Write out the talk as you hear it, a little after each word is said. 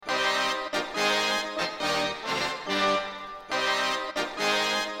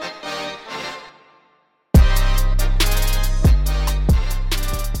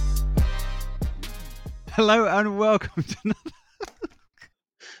Hello and welcome to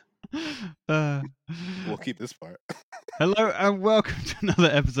another. We'll keep this part. Hello and welcome to another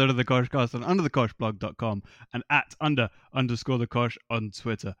episode of the Koshcast on underthekoshblog.com and at _the_Kosh on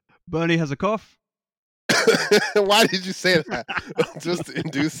Twitter. Bernie has a cough. Why did you say that? Just to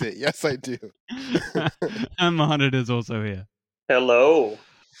induce it. Yes, I do. And Mohammed is also here. Hello.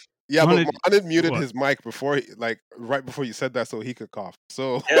 Yeah, Mohammed- but Mohammed muted what? his mic before, right before you said that, so he could cough.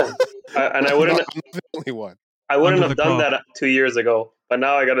 So Yeah, and I I'm wouldn't. not the only one. I wouldn't Under have the done cough. that 2 years ago, but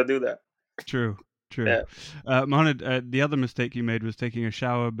now I got to do that. True. Yeah. Mohammed, the other mistake you made was taking a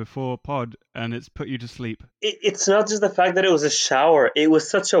shower before pod, and it's put you to sleep. It's not just the fact that it was a shower. It was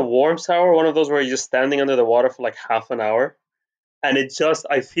such a warm shower, one of those where you're just standing under the water for like half an hour, and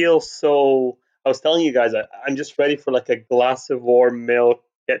I feel so. I was telling you guys, I'm just ready for like a glass of warm milk,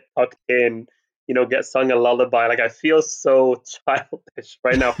 get tucked in, get sung a lullaby. Like I feel so childish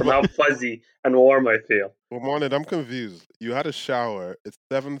right now from how fuzzy and warm I feel. Well, Mohammed, I'm confused. You had a shower. It's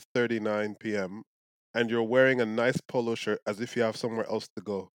 7:39 p.m. and you're wearing a nice polo shirt as if you have somewhere else to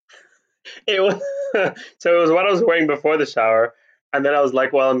go. It was so it was what I was wearing before the shower, and then I was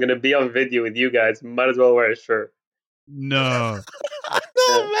like, "Well, I'm gonna be on video with you guys. Might as well wear a shirt." No.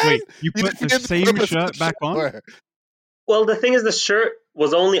 No, man. Wait, you You put the didn't same put us in shirt the back on? shower. Well, the thing is, the shirt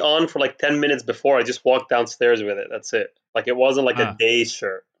was only on for like 10 minutes before. I just walked downstairs with it. That's it. Like it wasn't like a day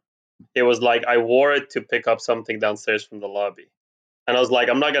shirt. It was like I wore it to pick up something downstairs from the lobby, and I was like,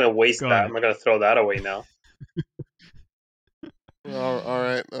 "I'm not gonna waste Got that. it. I'm not gonna throw that away now." All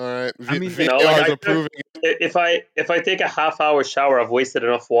right. I mean, VAR like, is approving. If I take a half-hour shower, I've wasted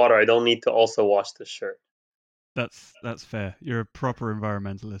enough water. I don't need to also wash the shirt. That's fair. You're a proper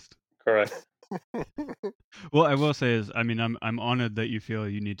environmentalist. Correct. What I will say is, I mean, I'm honored that you feel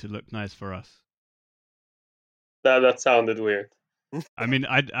you need to look nice for us. That sounded weird. I mean,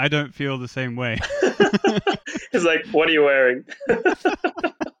 I don't feel the same way. It's like, what are you wearing?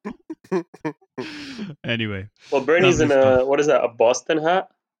 Anyway, Well, Bernie's in Lovely stuff. what is that? A Boston hat?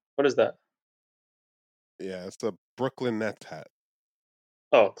 What is that? Yeah, it's a Brooklyn Nets hat.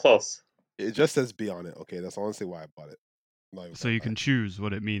 Oh, close. It just says "B" on it. Okay, that's honestly why I bought it. Not even so gonna you can choose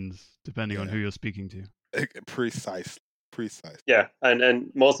what it means depending on Yeah. who you're speaking to. lie. Precise. Yeah,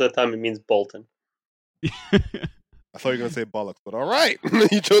 and most of the time it means Bolton. I thought you were gonna say bollocks, but all right,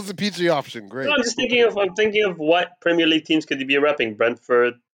 you chose the PG option. Great. No, I'm thinking of what Premier League teams could be repping.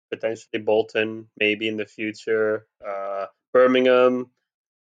 Brentford, potentially Bolton, maybe in the future. Birmingham,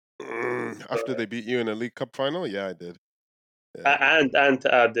 After they beat you in a League Cup final, yeah, I did. Yeah, and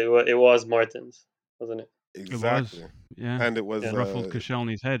to add, it was Martins, wasn't it? exactly. It was, yeah. And it was It ruffled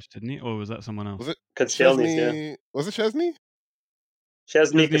Koscielny's head, didn't he? Or was that someone else? was it Koscielny's, yeah. Chesney? Was it Chesney?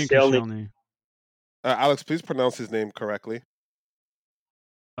 Chesney, Chesney and Koscielny. Koscielny. Alex, please pronounce his name correctly.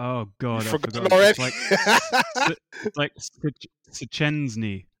 Oh God, You I forgot forgot. already. It's like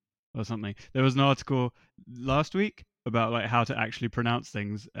Sechensny or something. There was an article last week about like how to actually pronounce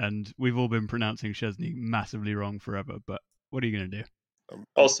things, and we've all been pronouncing Chesney massively wrong forever. But what are you gonna do? I'm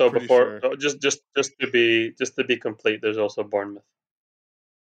Also, pretty before sure just to be complete, there's also Bournemouth.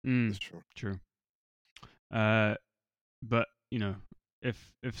 it's true. True. But you know,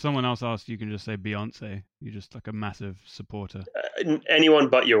 if someone else asks, you can just say Beyonce. You're just like a massive supporter. Anyone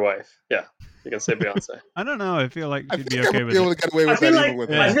but your wife. Yeah, you can say Beyonce. I don't know. I feel like I she'd think be I okay would with be able it. to get away I with that feel even like with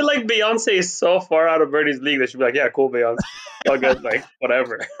Yeah. I feel like Beyonce is so far out of Bernie's league that she'd be like, yeah, cool, Beyonce. All good, like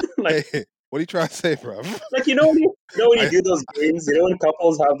whatever. Like, Hey, what are you trying to say, bro? like when you do those games, when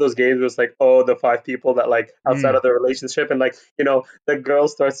couples have those games where it's like, oh, the 5 people that like outside of the relationship, and like, the girl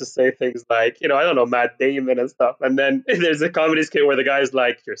starts to say things like, I don't know, Matt Damon and stuff, and then there's a comedy skit where the guy's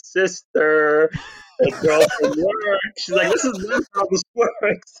like, your sister, the girl from work. She's like, this is not how this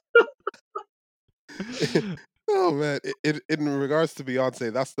works. Oh man, in regards to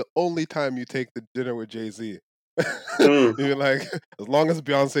Beyonce, that's the only time you take the dinner with Jay-Z. You're like, as long as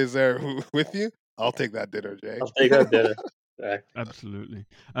Beyonce's there with you, I'll take that dinner, Jay. I'll take that dinner. Exactly. Absolutely.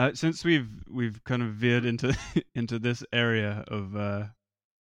 Since we've kind of veered into into this area of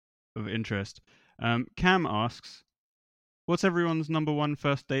interest, Cam asks, "What's everyone's number one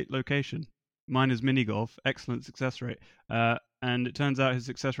first date location?" Mine is mini golf, excellent success rate. And it turns out his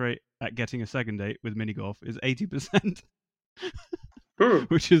success rate at getting a second date with mini golf is 80%,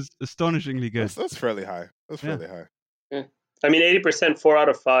 which is astonishingly good. That's fairly high. That's Yeah. fairly high. I mean, 80%, 4 out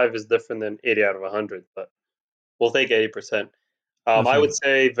of 5 is different than 80 out of 100, but we'll take 80%. I would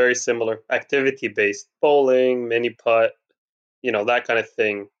say very similar, activity-based, bowling, mini putt, that kind of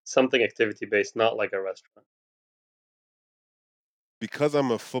thing. Something activity-based, not like a restaurant. Because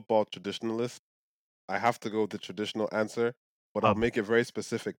I'm a football traditionalist, I have to go with the traditional answer, but I'll make it very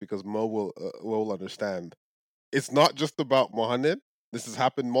specific because Mo will understand. It's not just about Mohamed. This has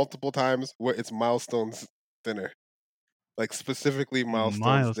happened multiple times where it's Milestone's dinner, like specifically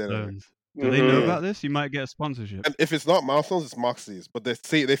Milestone's dinner. Do they know about this? You might get a sponsorship. And if it's not Milestones, it's Moxie's. But they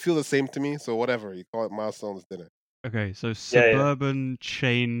feel the same to me, so whatever. You call it Milestone's dinner. Okay, so suburban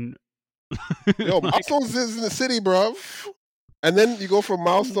chain. Yo, Milestones is in the city, bruv. And then you go from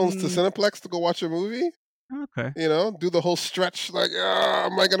Milestones to Cineplex to go watch a movie. Okay. You know, do the whole stretch like,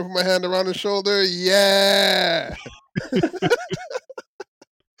 am I gonna put my hand around his shoulder? Yeah.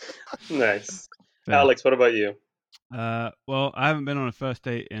 Nice. Fair. Alex, what about you? Well, I haven't been on a first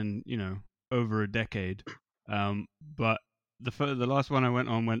date in, over a decade. But the last one I went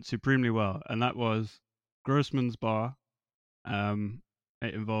on went supremely well, and that was Grossman's Bar. It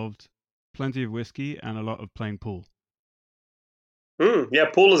involved plenty of whiskey and a lot of playing pool. Yeah,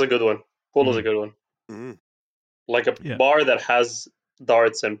 pool is a good one. Pool is a good one. Mm. Like a bar that has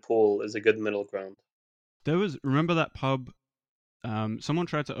darts and pool is a good middle ground. Remember that pub? Someone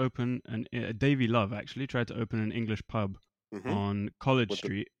tried to open Davy Love actually tried to open an English pub on College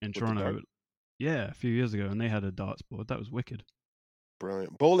Street in Toronto. Yeah, a few years ago, and they had a darts board. That was wicked.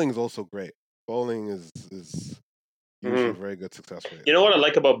 Brilliant. Bowling is also great. Bowling is usually a very good success rate. You know what I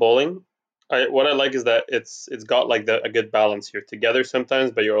like about bowling? What I like is that it's got like a good balance. You're together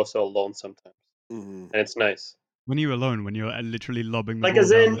sometimes, but you're also alone sometimes, and it's nice. When you're alone, when you're literally lobbing the like ball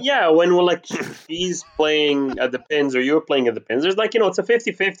as in, when we're like he's playing at the pins or you're playing at the pins, there's like, it's a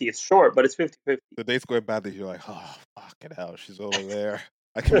 50-50. It's short, but it's 50-50. The date's going badly. You're like, oh, fucking hell, she's over there.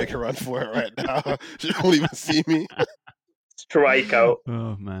 I can make a run for it right now. She won't even see me. Strike out.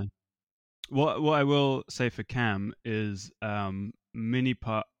 Oh man. What I will say for Cam is mini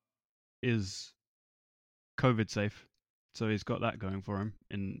putt is COVID safe, so he's got that going for him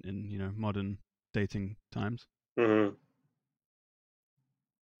in modern dating times. Mm-hmm.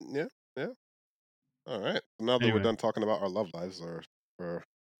 Yeah. All right. Now that we're done talking about our love lives, or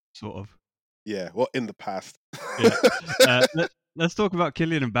sort of. Yeah. Well, in the past. Yeah. Let's talk about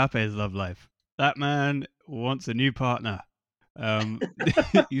Kylian Mbappe's love life. That man wants a new partner.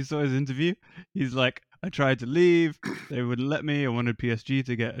 You saw his interview. He's like, I tried to leave. They wouldn't let me. I wanted PSG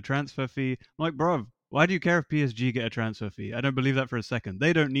to get a transfer fee. I'm like, bro, why do you care if PSG get a transfer fee? I don't believe that for a second.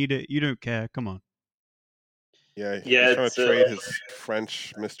 They don't need it. You don't care. Come on. Yeah, he's trying to trade his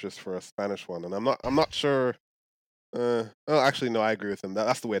French mistress for a Spanish one, and I'm not sure. Actually, no, I agree with him.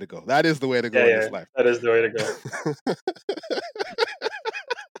 That's the way to go. That is the way to go in this life. That is the way to go.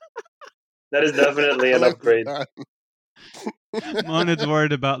 That is definitely an upgrade. Moned's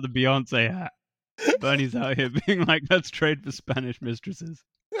worried about the Beyonce hat. Bernie's out here being like, let's trade for Spanish mistresses.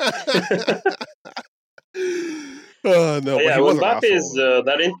 No, Mbappe is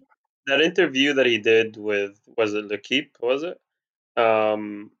that interview that he did with, was it L'Equipe? Was it?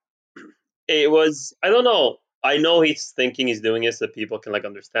 It was, I don't know. I know he's thinking he's doing it so people can like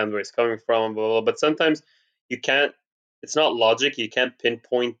understand where he's coming from, blah, blah, blah, but sometimes you can't. It's not logic. You can't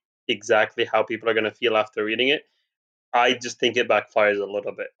pinpoint exactly how people are going to feel after reading it. I just think it backfires a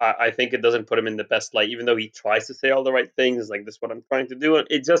little bit. I think it doesn't put him in the best light, even though he tries to say all the right things, like this is what I'm trying to do. And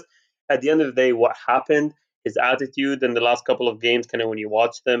it just, at the end of the day, what happened, his attitude in the last couple of games, kind of when you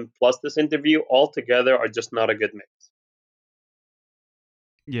watch them, plus this interview, all together are just not a good mix.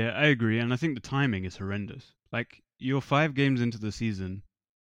 Yeah, I agree. And I think the timing is horrendous. Like, you're 5 games into the season.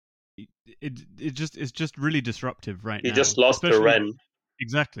 It's just really disruptive right now. You just lost to Rennes.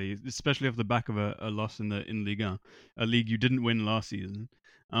 Exactly, especially off the back of a loss in Ligue 1, a league you didn't win last season.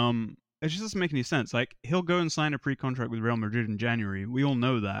 It just doesn't make any sense. Like, he'll go and sign a pre-contract with Real Madrid in January. We all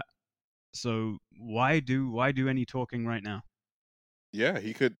know that. So why do any talking right now? Yeah,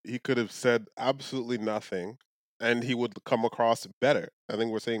 he could have said absolutely nothing, and he would come across better. I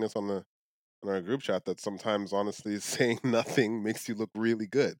think we're saying this on our group chat that sometimes, honestly, saying nothing makes you look really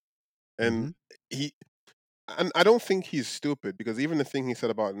good. And And I don't think he's stupid, because even the thing he said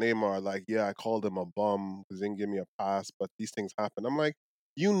about Neymar, like, yeah, I called him a bum because he didn't give me a pass, but these things happen. I'm like,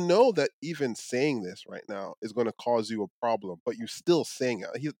 you know that even saying this right now is going to cause you a problem, but you're still saying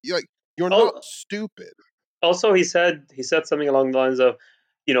it. You're not stupid. Also, he said something along the lines of,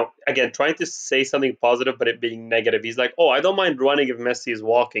 again, trying to say something positive, but it being negative. He's like, I don't mind running if Messi is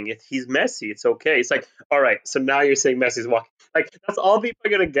walking. If he's Messi, it's okay. It's like, all right, so now you're saying Messi's walking. Like, that's all people are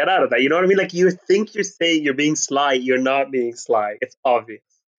going to get out of that. You know what I mean? Like, you think you're saying you're being sly. You're not being sly. It's obvious.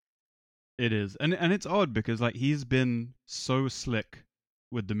 It is. And it's odd because, like, he's been so slick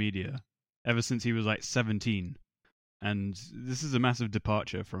with the media ever since he was, like, 17. And this is a massive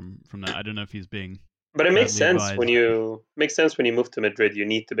departure from that. I don't know if he's being... But it makes sense when you move to Madrid. You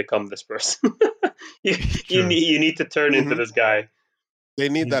need to become this person. you True. need to turn into Mhm. this guy. They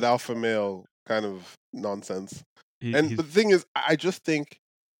need He's- that alpha male kind of nonsense. And he's the thing is, I just think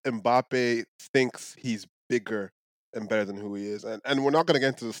Mbappe thinks he's bigger and better than who he is. And we're not going to get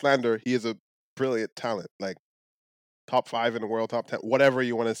into the slander. He is a brilliant talent, like top 5 in the world, top 10, whatever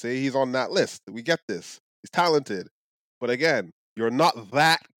you want to say. He's on that list. We get this. He's talented. But again, you're not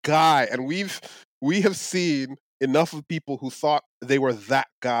that guy. And we have seen enough of people who thought they were that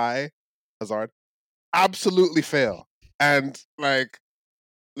guy, Hazard, absolutely fail. And like,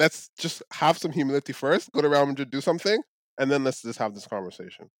 let's just have some humility first, go to Real Madrid, do something, and then let's just have this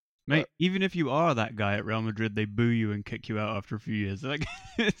conversation. Mate, even if you are that guy at Real Madrid, they boo you and kick you out after a few years. Like,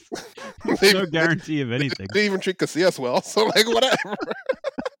 it's They- no guarantee of anything. They didn't even treat Casillas well, so like whatever.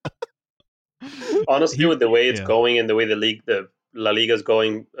 Honestly, He- with the way it's yeah. going and the way the La Liga is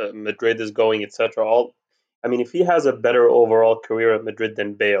going, Madrid is going, etc. I mean, if he has a better overall career at Madrid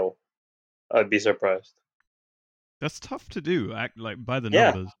than Bale, I'd be surprised. That's tough to do, act like by the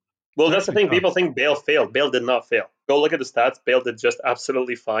Yeah. numbers. Well, It's that's the actually thing. tough. People think Bale failed. Bale did not fail. Go look at the stats. Bale did just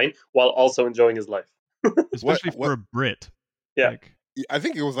absolutely fine while also enjoying his life. Especially what- for a Brit. Yeah. Like, I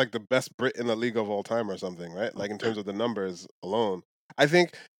think it was like the best Brit in the league of all time or something, right? Like in terms of the numbers alone. I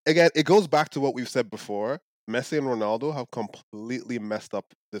think again it goes back to what we've said before. Messi and Ronaldo have completely messed up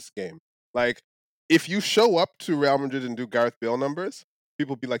this game. Like if you show up to Real Madrid and do Gareth Bale numbers,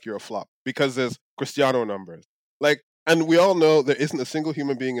 people be like you're a flop because there's Cristiano numbers. Like, and we all know there isn't a single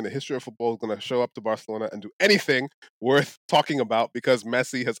human being in the history of football going to show up to Barcelona and do anything worth talking about because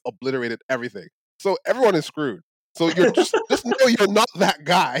Messi has obliterated everything. So everyone is screwed. So you're just know you're not that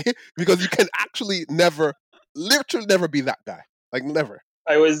guy because you can actually literally never be that guy. Like never.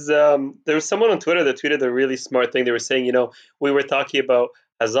 I was there was someone on Twitter that tweeted a really smart thing. They were saying, we were talking about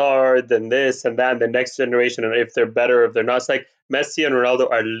Hazard and this and that and the next generation and if they're better, if they're not. It's like Messi and Ronaldo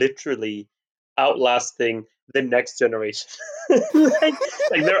are literally outlasting the next generation. like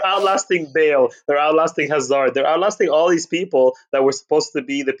they're outlasting Bale, they're outlasting Hazard, they're outlasting all these people that were supposed to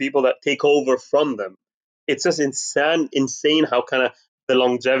be the people that take over from them. It's just insane how kind of the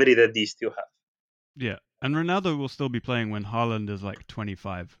longevity that these two have. yeah. And Ronaldo will still be playing when Haaland is like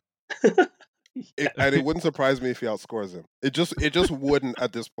 25. And it wouldn't surprise me if he outscores him. It just wouldn't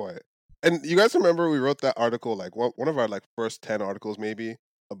at this point. And you guys remember we wrote that article, like one of our like first 10 articles maybe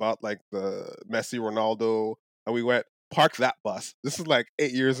about like the Messi Ronaldo, and we went park that bus. This is like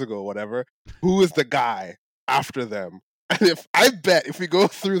 8 years ago, whatever. Who is the guy after them? And if we go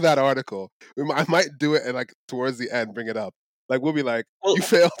through that article, I might do it and like towards the end bring it up. Like we'll be like, Well- you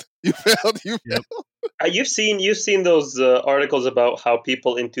failed, you failed, you Yep. failed. You've seen those articles about how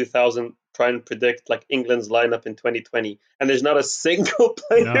people in 2000 try and predict like England's lineup in 2020, and there's not a single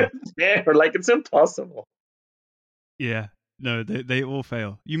player there. Like it's impossible. Yeah. No, they all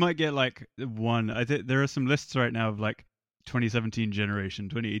fail. You might get like one. I think there are some lists right now of like 2017 generation,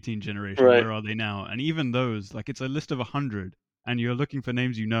 2018 generation. Right. Where are they now? And even those, like it's a list of 100, and you're looking for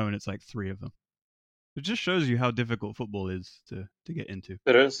names and it's like 3 of them. It just shows you how difficult football is to get into.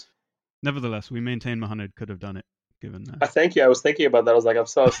 It is. Nevertheless, we maintain Mohamed could have done it, given I thank you. I was thinking about that. I was like, I'm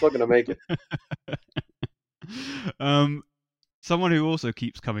still gonna make it. Someone who also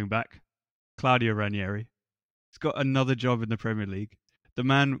keeps coming back, Claudio Ranieri. He's got another job in the Premier League. The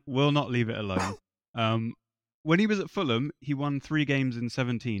man will not leave it alone. When he was at Fulham, he won 3 games in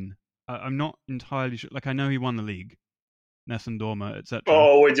 17. I'm not entirely sure. Like I know he won the league, Nessun Dorma, etc.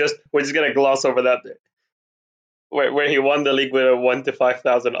 Oh, we're just gonna gloss over that bit. Where he won the league with a 1 to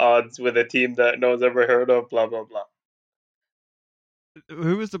 5,000 odds with a team that no one's ever heard of. Blah blah blah.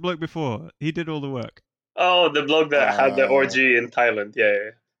 Who was the bloke before? He did all the work. Oh, the bloke that had the orgy in Thailand.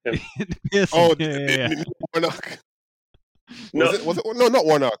 Yeah. Pearson. Oh, yeah. Warnock. No, Was it? No, not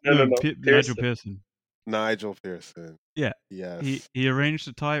Warnock. no. Nigel Pearson. Nigel Pearson. Yeah. Yes. He arranged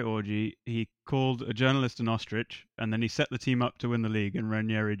a Thai orgy. He called a journalist an ostrich, and then he set the team up to win the league. And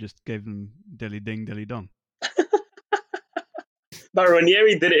Ranieri just gave them dilly ding, dilly dong. But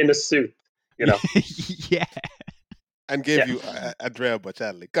Ranieri did it in a suit. Yeah. And gave Yeah. you Andrea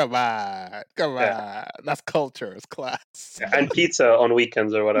Bocelli. Come on. Yeah. That's culture. It's class. And pizza on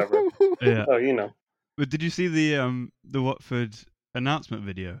weekends or whatever. Yeah. Oh, But did you see the Watford announcement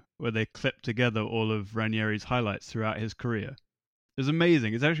video where they clipped together all of Ranieri's highlights throughout his career? It was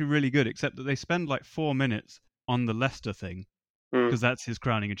amazing. It's actually really good, except that they spend like 4 minutes on the Leicester thing because that's his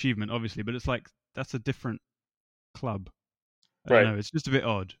crowning achievement, obviously. But it's like that's a different club. I Right. don't know. It's just a bit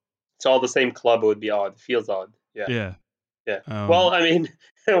odd. It's all the same club. It would be odd. It feels odd. Yeah. Yeah. Well, I mean,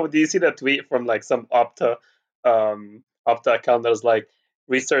 do you see that tweet from like some Opta account that was like,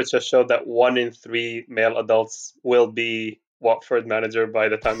 research has showed that 1 in 3 male adults will be Watford manager by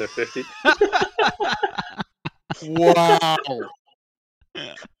the time they're 50. Wow.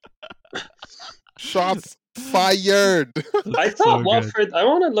 Shots fired. I That's thought so good. Watford. I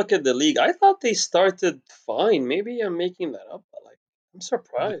want to look at the league. I thought they started fine. Maybe I'm making that up, but like I'm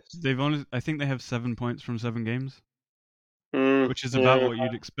surprised. They've only, I think they have 7 points from 7 games, Mm, which is about yeah. what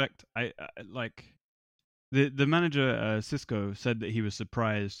you'd expect. I like the manager Cisco said that he was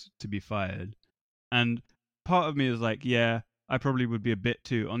surprised to be fired, and part of me is like, yeah, I probably would be a bit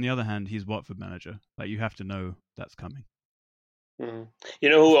too. On the other hand, he's Watford manager. Like, you have to know that's coming. Mm. You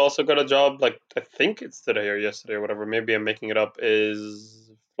know who also got a job? Like I think it's today or yesterday or whatever. Maybe I'm making it up.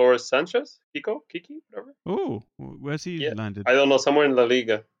 Is Flores Sanchez? Kiki, whatever. Oh, where's he Yeah, landed? I don't know. Somewhere in La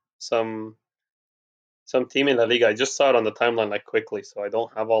Liga, some team in La Liga. I just saw it on the timeline like quickly, so I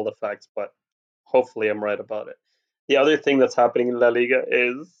don't have all the facts, but hopefully I'm right about it. The other thing that's happening in La Liga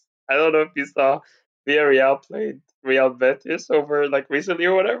is I don't know if you saw Villarreal played Real Betis over like recently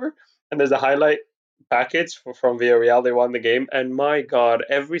or whatever, and there's a highlight package from Villarreal. They won the game, and my God,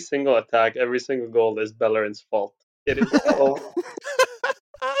 every single attack, every single goal is Bellerin's fault. It is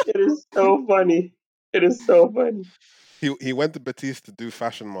so funny. It is so funny. He went to Betis to do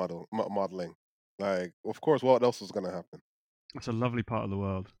fashion modeling. Like, of course, what else was gonna happen? It's a lovely part of the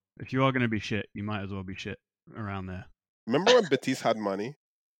world. If you are going to be shit, you might as well be shit around there. Remember when Betis had money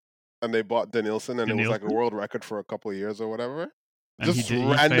and they bought Denilson and it was like a Denilson? world record for a couple of years or whatever? And Just he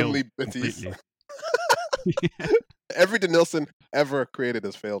randomly failed Betis. completely. Every Denilson ever created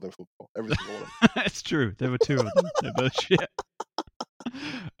has failed in football. Every single one. It's true. There were 2 of them. They're both shit.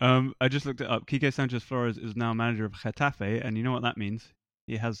 I just looked it up. Quique Sanchez Flores is now manager of Getafe, and you know what that means?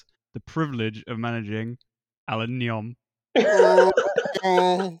 He has the privilege of managing Alan Nyom. Yeah.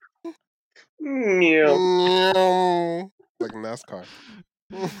 Like NASCAR.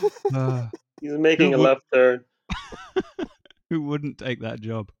 He's making a Who would- left turn. Who wouldn't take that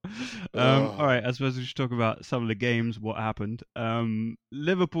job? All right, I suppose we should talk about some of the games, what happened.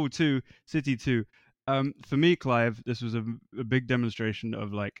 Liverpool 2, City 2. For me, Clive, this was a big demonstration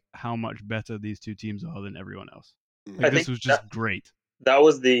of like how much better these two teams are than everyone else. Mhm. Like, I this think was just great. that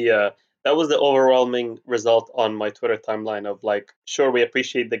was the overwhelming result on my Twitter timeline of like, sure, we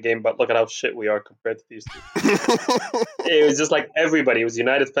appreciate the game, but look at how shit we are compared to these two. It was just like everybody. It was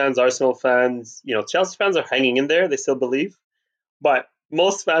United fans, Arsenal fans, Chelsea fans are hanging in there. They still believe, but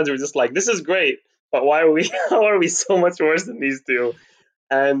most fans were just like, this is great, but why are we? How are we so much worse than these two?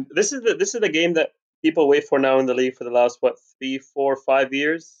 And this is the game that people wait for now in the league for the last 3, 4, 5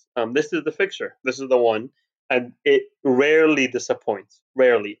 years. This is the fixture. This is the one, and it rarely disappoints.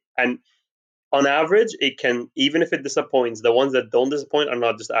 Rarely, and on average, it can, even if it disappoints, the ones that don't disappoint are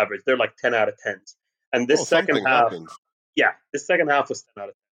not just average. They're like 10 out of 10s. And this second Something half, happens. yeah, this second half was 10 out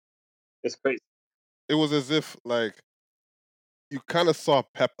of 10. It's crazy. It was as if like you kind of saw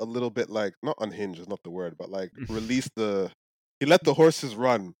Pep a little bit like not unhinged is not the word, but like release he let the horses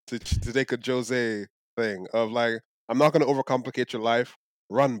run to take a Jose thing of like, I'm not going to overcomplicate your life.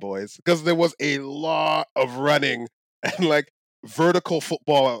 Run, boys, because there was a lot of running and like vertical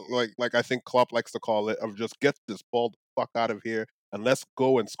football, like I think Klopp likes to call it, of just get this ball the fuck out of here and let's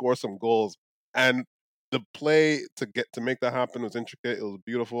go and score some goals. And the play to make that happen was intricate. It was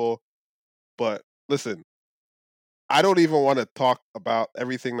beautiful. But listen, I don't even want to talk about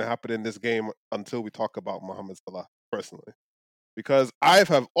everything that happened in this game until we talk about Mohamed Salah personally, because I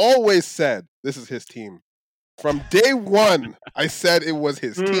have always said this is his team. From day one, I said it was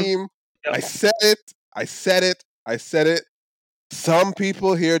his team. Yep. I said it. I said it. I said it. Some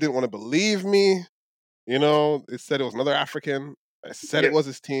people here didn't want to believe me. They said it was another African. I said it was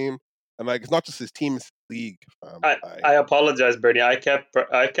his team. And like, it's not just his team, it's his league. I apologize, Bernie. I kept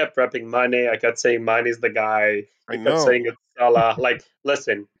repping Mane. I kept saying Mane's the guy. I kept saying it's Salah. Like,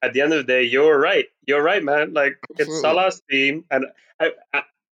 listen, at the end of the day, you're right. You're right, man. Like, Absolutely. It's Salah's team, and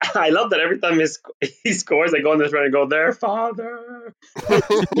I love that every time he scores, I go on this run and go, their father.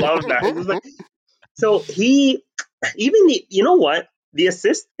 Love that. It's like, so you know what? The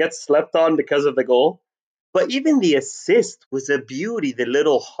assist gets slept on because of the goal, but even the assist was a beauty. The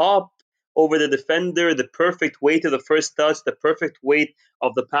little hop over the defender, the perfect weight of the first touch, the perfect weight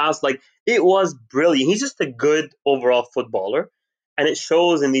of the pass. Like, it was brilliant. He's just a good overall footballer, and it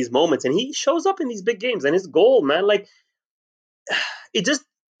shows in these moments. And he shows up in these big games. And his goal, man, like, it just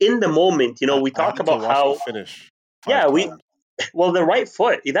in the moment. We talk about how the finish. Well, the right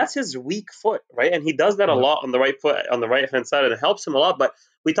foot, that's his weak foot, right? And he does that a lot on the right foot, on the right-hand side, and it helps him a lot. But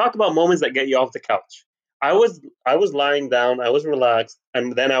we talk about moments that get you off the couch. I was lying down, I was relaxed,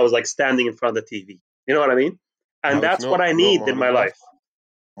 and then I was like standing in front of the TV. You know what I mean? And that's what I need in my life.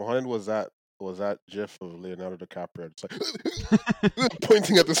 Mohamed was at was that GIF of Leonardo DiCaprio just like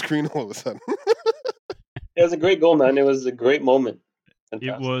pointing at the screen all of a sudden. It was a great goal, man. It was a great moment. It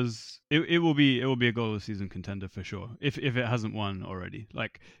Fantastic. was. It will be. It will be a goal of the season contender for sure. If it hasn't won already,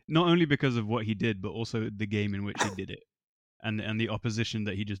 like not only because of what he did, but also the game in which he did it, and the opposition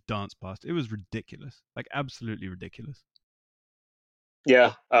that he just danced past. It was ridiculous, like absolutely ridiculous.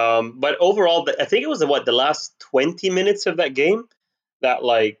 Yeah. But overall, I think it was the last 20 minutes of that game that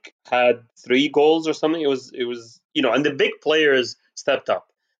like had 3 goals or something. It was and the big players stepped up.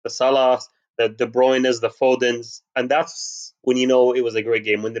 The Salahs, the De Bruyne's, the Fodens, and that's when it was a great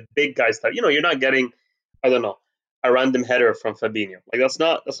game. When the big guys start, you're not getting, I don't know, a random header from Fabinho. Like that's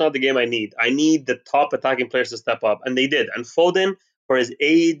not the game I need. I need the top attacking players to step up, and they did. And Foden, for his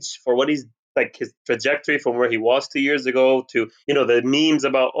age, for what he's like his trajectory from where he was 2 years ago to the memes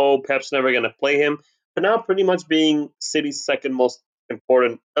about Pep's never going to play him, but now pretty much being City's second most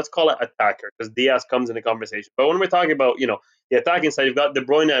important, let's call it attacker, because Diaz comes in the conversation. But when we're talking about the attacking side, you've got De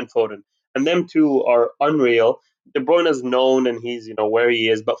Bruyne and Foden, and them two are unreal. De Bruyne is known and he's where he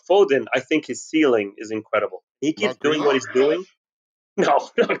is, but Foden, I think his ceiling is incredible. He keeps Not doing what Grealish? he's doing. No,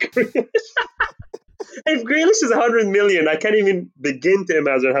 not Grealish. If Grealish is 100 million, I can't even begin to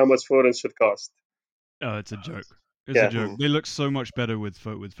imagine how much Foden should cost. Oh, it's a joke. It's Yeah. a joke. They look so much better with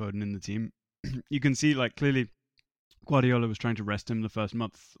Foden in the team. You can see, like, clearly Guardiola was trying to rest him the first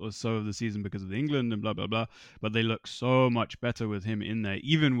month or so of the season because of the England and blah, blah, blah. But they look so much better with him in there,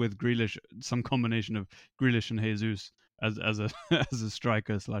 even with Grealish, some combination of Grealish and Jesus as a as a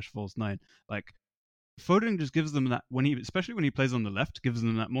striker / false nine. Like, Foden just gives them that, especially when he plays on the left, gives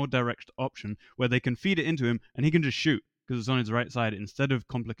them that more direct option where they can feed it into him and he can just shoot because it's on his right side instead of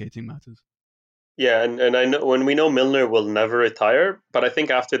complicating matters. Yeah, and I know when we know Milner will never retire, but I think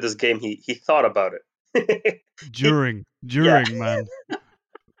after this game he thought about it. During, Yeah. man.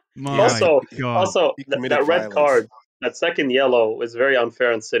 My Also, God. He committed that red violence. card, that second yellow, is very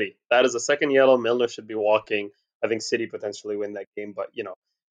unfair on City. That is a second yellow. Milner should be walking. I think City potentially win that game, but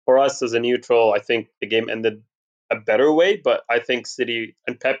for us as a neutral, I think the game ended a better way. But I think City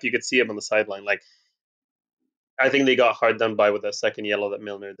and Pep, you could see him on the sideline. Like I think they got hard done by with that second yellow that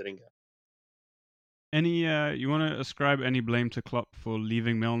Milner didn't get. Any you want to ascribe any blame to Klopp for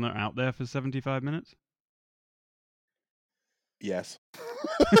leaving Milner out there for 75 minutes? Yes.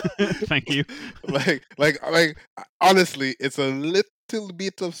 Thank you. like honestly, it's a little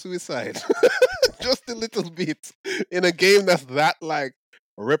bit of suicide. Just a little bit. In a game that's that like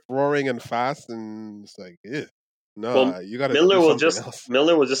rip roaring and fast, and it's like, no, Well, you gotta do something else.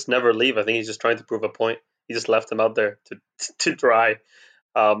 Milner will just never leave. I think he's just trying to prove a point. He just left him out there to dry.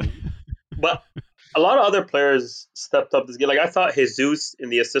 But a lot of other players stepped up this game. Like I thought Jesus in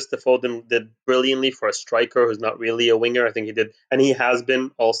the assist to Foden did brilliantly for a striker who's not really a winger. I think he did, and he has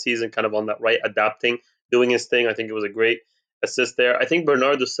been all season kind of on that right, adapting, doing his thing. I think it was a great assist there. I think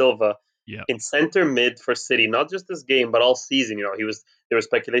Bernardo Silva in center mid for City, not just this game, but all season. There was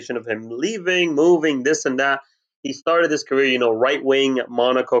speculation of him leaving, moving, this and that. He started his career, right wing at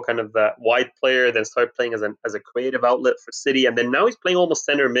Monaco, kind of that wide player, then started playing as a creative outlet for City, and then now he's playing almost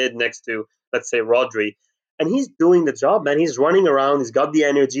center mid next to, let's say, Rodri, and he's doing the job, man. He's running around, he's got the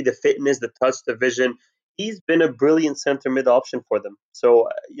energy, the fitness, the touch, the vision. He's been a brilliant center mid option for them. So,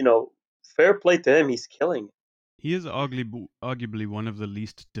 fair play to him. He's killing it. He is arguably one of the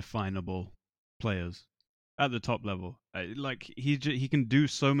least definable players at the top level. Like he can do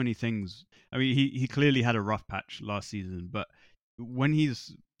so many things. I mean, he clearly had a rough patch last season, but when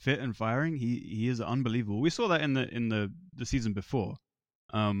he's fit and firing, he is unbelievable. We saw that in the season before.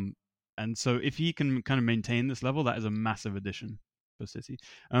 And so if he can kind of maintain this level, that is a massive addition for City.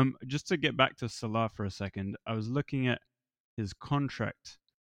 Just to get back to Salah for a second, I was looking at his contract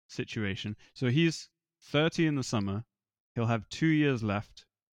situation. So he's 30 in the summer. He'll have 2 years left.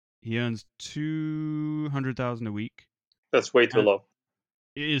 He earns 200,000 a week. That's way too low.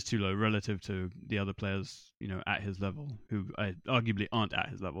 It is too low relative to the other players, at his level, who arguably aren't at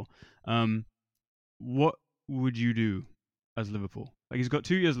his level. What would you do as Liverpool? Like, he's got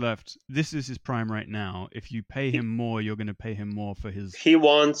 2 years left. This is his prime right now. If you pay him more, you're going to pay him more for his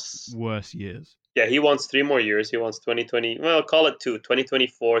worse years. Yeah, he wants 3 more years. He wants 2020. Well, call it 2.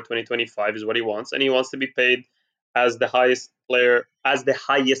 2024, 2025 is what he wants, and he wants to be paid as the highest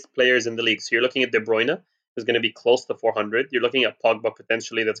players in the league. So you're looking at De Bruyne, who's going to be close to 400. You're looking at Pogba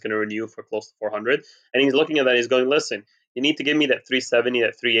potentially that's going to renew for close to 400, and he's looking at that. He's going, listen, you need to give me that 370,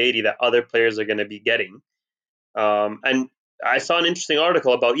 that 380 that other players are going to be getting. And I saw an interesting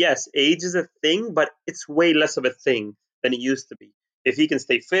article about, yes, age is a thing, but it's way less of a thing than it used to be. If he can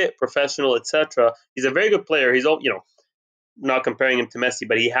stay fit, professional, etc., he's a very good player. He's not comparing him to Messi,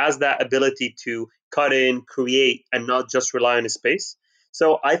 but he has that ability to cut in, create, and not just rely on his space.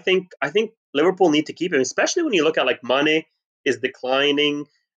 So I think Liverpool need to keep him, especially when you look at like Mane is declining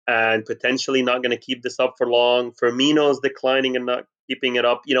and potentially not going to keep this up for long. Firmino's declining and not keeping it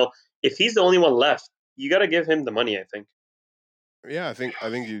up. If he's the only one left, you got to give him the money, I think. Yeah, I think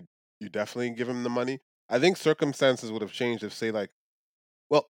you definitely give him the money. I think circumstances would have changed if, say, like,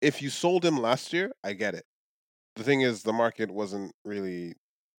 well, if you sold him last year, I get it. The thing is, the market wasn't really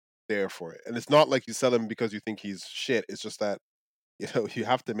there for it, and it's not like you sell him because you think he's shit. It's just that you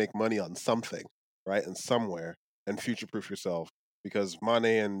have to make money on something, right, and somewhere, and future proof yourself because Mane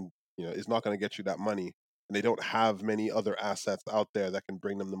and is not going to get you that money, and they don't have many other assets out there that can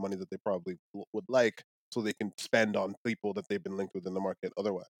bring them the money that they probably would like, so they can spend on people that they've been linked with in the market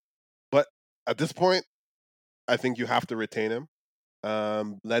otherwise. But at this point, I think you have to retain him.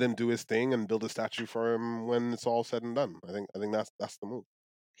 Let him do his thing and build a statue for him when it's all said and done. I think that's the move.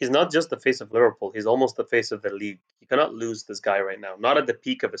 He's not just the face of Liverpool; he's almost the face of the league. You cannot lose this guy right now. Not at the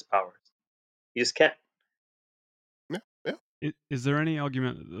peak of his powers. You just can't. Yeah, yeah. Is there any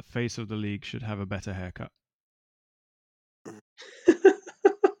argument that the face of the league should have a better haircut?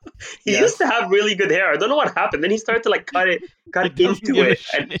 He used to have really good hair. I don't know what happened. Then he started to like cut into it,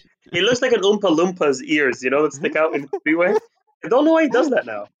 and it looks like an Oompa Loompa's ears, that stick out in the freeway. I don't know why he does that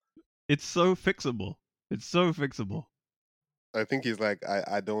now. It's so fixable. It's so fixable. I think he's like,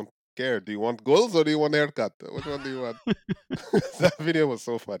 I don't care. Do you want goals or do you want haircut? Which one do you want? That video was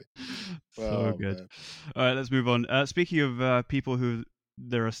so funny. So good. Man. All right, let's move on. Speaking of people who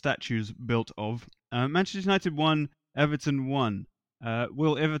there are statues built of, Manchester United won, Everton won.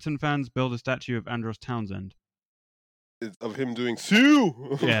 Will Everton fans build a statue of Andros Townsend? Of him doing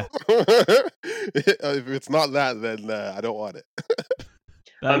Sue? Yeah. If it's not that, then I don't want it.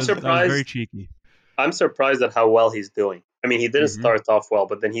 I'm surprised. That was very cheeky. I'm surprised at how well he's doing. I mean, he didn't Mhm. start off well,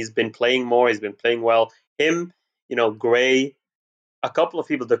 but then he's been playing more. He's been playing well. Him, Gray, a couple of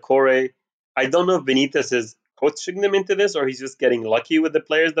people, Decore. I don't know if Benitez is coaching them into this or he's just getting lucky with the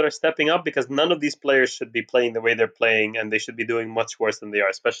players that are stepping up, because none of these players should be playing the way they're playing, and they should be doing much worse than they are,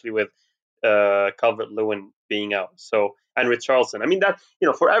 especially with Calvert-Lewin being out. So, and Richarlison. I mean, that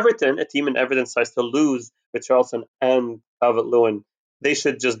for Everton, a team in Everton size to lose Richarlison and Calvert-Lewin, they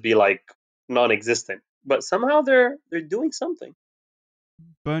should just be like non-existent. But somehow they're doing something.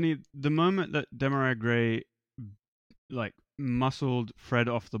 Bernie, the moment that Demarai Gray like muscled Fred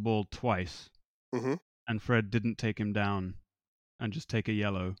off the ball twice, Mhm. and Fred didn't take him down and just take a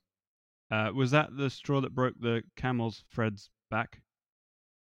yellow, was that the straw that broke the camel's Fred's back?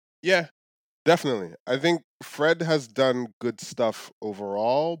 Yeah, definitely. I think Fred has done good stuff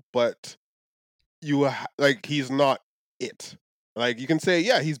overall, but he's not it. Like, you can say,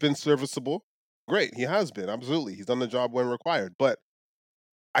 yeah, he's been serviceable. Great, he has been, absolutely. He's done the job when required. But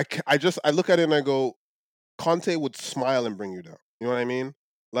I look at it and I go, Conte would smile and bring you down. You know what I mean?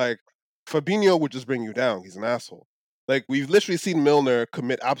 Like, Fabinho would just bring you down. He's an asshole. Like, we've literally seen Milner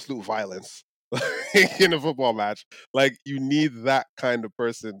commit absolute violence in a football match. Like, you need that kind of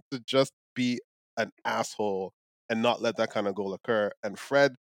person to just be an asshole and not let that kind of goal occur. And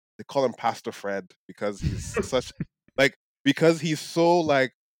Fred, they call him Pastor Fred because he's because he's so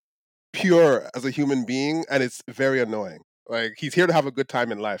like pure as a human being, and it's very annoying. Like, he's here to have a good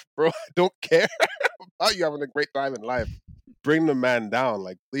time in life, bro. I don't care about you having a great time in life. Bring the man down,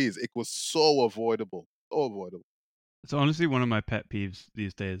 like, please. It was so avoidable, so avoidable. So honestly, one of my pet peeves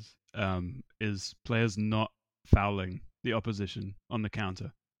these days is players not fouling the opposition on the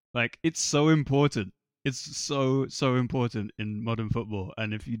counter. Like, it's so important. It's so important in modern football,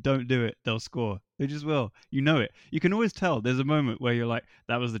 and if you don't do it, they'll score. They just will. You know it. You can always tell. There's a moment where you're like,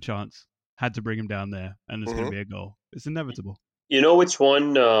 that was the chance. Had to bring him down there, and it's going to be a goal. It's inevitable. You know which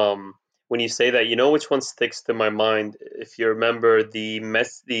one? When you say that, you know which one sticks to my mind. If you remember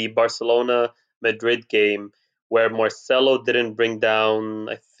the Barcelona Madrid game where Marcelo didn't bring down,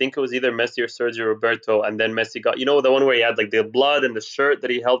 I think it was either Messi or Sergio Roberto, and then Messi got, the one where he had like the blood and the shirt, that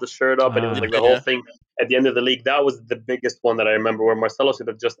he held the shirt up, and it was like the whole thing at the end of the league. That was the biggest one that I remember, where Marcelo should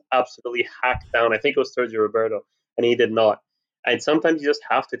have just absolutely hacked down. I think it was Sergio Roberto, and he did not. And sometimes you just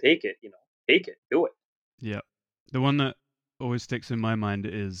have to take it. Take it, do it. Yeah, the one that always sticks in my mind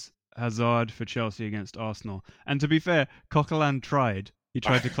is Hazard for Chelsea against Arsenal. And to be fair, Coquelin tried. He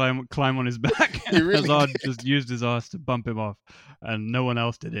tried to climb on his back, and really Hazard just used his ass to bump him off, and no one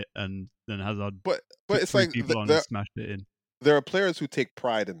else did it. And then Hazard, but it's three like people on and smashed it in. There are players who take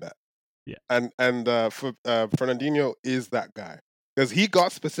pride in that. Yeah, and Fernandinho is that guy, because he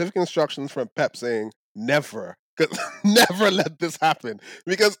got specific instructions from Pep saying never let this happen.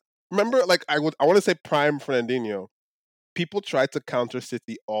 Because remember, like, I want to say prime Fernandinho people try to counter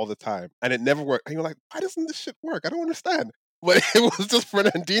City all the time, and it never worked. And you're like, why doesn't this shit work? I don't understand. But it was just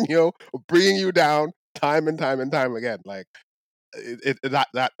Fernandinho bringing you down time and time and time again. Like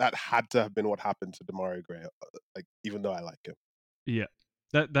that had to have been what happened to Demarai Gray. Like even though I like him. Yeah.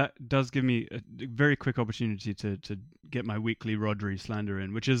 That does give me a very quick opportunity to get my weekly Rodri slander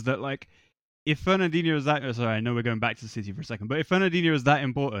in, which is that like if Fernandinho is that sorry, I know we're going back to City for a second, but if Fernandinho is that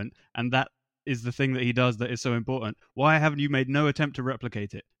important and that is the thing that he does that is so important, why haven't you made no attempt to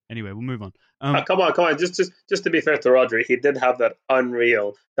replicate it? Anyway, we'll move on. Come on. Just to be fair to Rodri, he did have that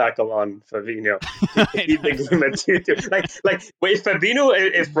unreal tackle on Fabinho. He did give him a 2-2. Like, wait, Fabinho,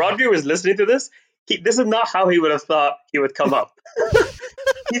 if Rodri was listening to this, this is not how he would have thought he would come up.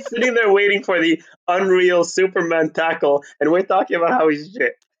 He's sitting there waiting for the unreal Superman tackle, and we're talking about how he's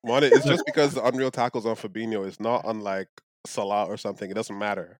shit. One, it's just because the unreal tackles on Fabinho is not unlike Salah or something. It doesn't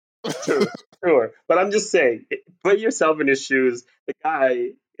matter. Sure. But I'm just saying, put yourself in his shoes. The guy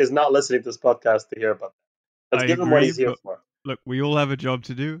is not listening to this podcast to hear about that. Let's give him what he's here for. Look, we all have a job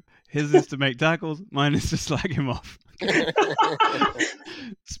to do. His is to make tackles. Mine is to slag him off.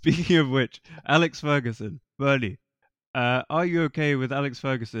 Speaking of which, Alex Ferguson, Bernie, are you okay with Alex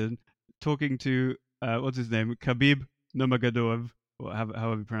Ferguson talking to what's his name, Khabib Nurmagomedov, or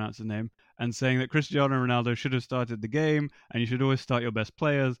however you pronounce his name, and saying that Cristiano Ronaldo should have started the game and you should always start your best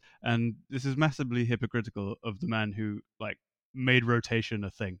players, and this is massively hypocritical of the man who like made rotation a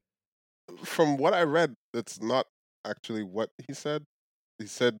thing? From what I read, it's not actually what he said. He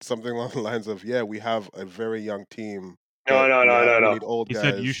said something along the lines of, "Yeah, we have a very young team. No. We need old He guys."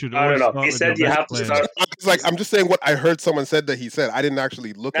 said you should always start He with said your you best have to players. start. It's like I'm just saying what I heard someone said that he said. I didn't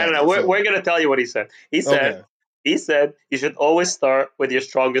actually look at it. No. We're going to tell you what he said. He said you should always start with your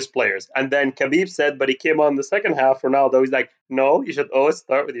strongest players. And then Khabib said, but he came on the second half. Ronaldo, he's like, no, you should always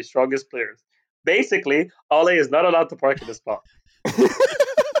start with your strongest players. Basically, Ole is not allowed to park in the spot.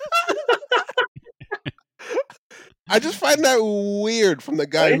 I just find that weird from the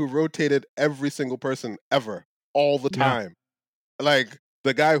guy who rotated every single person ever, all the time. Like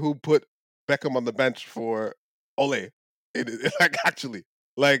the guy who put Beckham on the bench for Ole. Like actually,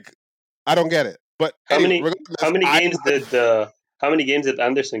 like I don't get it. But how anyway, many games did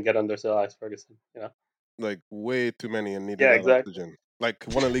Anderson get under Sir Alex Ferguson? You know, like way too many and needed that oxygen. Like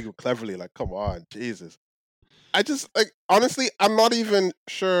won a league cleverly. Like come on, Jesus. I just like honestly, I'm not even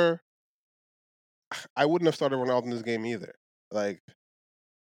sure. I wouldn't have started Ronaldo in this game either. Like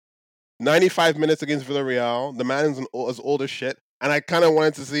 95 minutes against Villarreal, the man is old as shit, and I kind of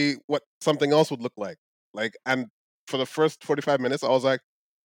wanted to see what something else would look like. Like, and for the first 45 minutes, I was like,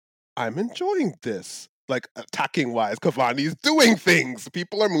 I'm enjoying this. Like attacking wise, Cavani's doing things.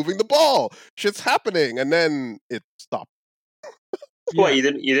 People are moving the ball. Shit's happening, and then it stopped. Yeah. What you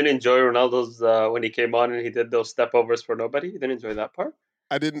didn't enjoy Ronaldo's when he came on and he did those step overs for nobody? You didn't enjoy that part?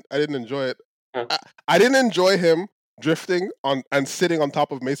 I didn't enjoy it. Huh. I didn't enjoy him drifting on and sitting on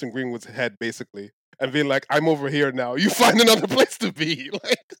top of Mason Greenwood's head, basically, and being like, "I'm over here now. You find another place to be."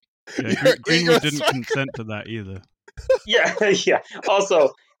 Like, Greenwood didn't consent to that either. Yeah.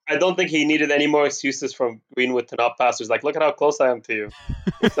 Also, I don't think he needed any more excuses from Greenwood to not pass. He's like, "Look at how close I am to you."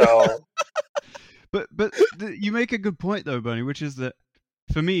 So, but you make a good point though, Bernie, which is that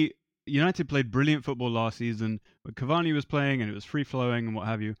for me, United played brilliant football last season when Cavani was playing and it was free flowing and what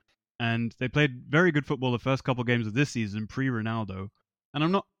have you. And they played very good football the first couple games of this season, pre-Ronaldo. And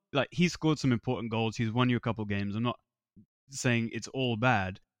I'm not like he scored some important goals. He's won you a couple games. I'm not saying it's all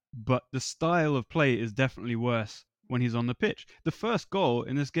bad, but the style of play is definitely worse when he's on the pitch. The first goal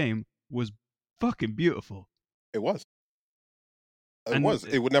in this game was fucking beautiful. It was.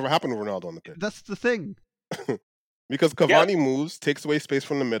 It would never happen with Ronaldo on the pitch. That's the thing. Because Cavani moves, takes away space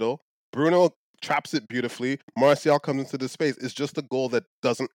from the middle. Bruno traps it beautifully. Martial comes into the space. It's just a goal that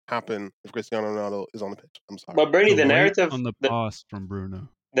doesn't happen if Cristiano Ronaldo is on the pitch. I'm sorry. But Bernie, the narrative on the pass from Bruno.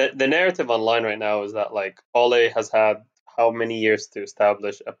 The narrative online right now is that like Ole has had how many years to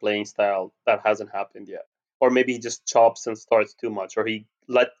establish a playing style that hasn't happened yet, or maybe he just chops and starts too much, or he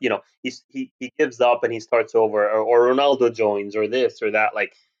he gives up and he starts over, or Ronaldo joins, or this or that.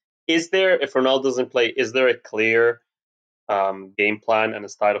 Like, is there, if Ronaldo doesn't play, is there a clear game plan and a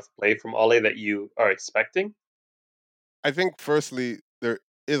style of play from Ole that you are expecting? I think firstly there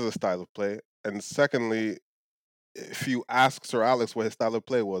is a style of play, and secondly, if you ask Sir Alex what his style of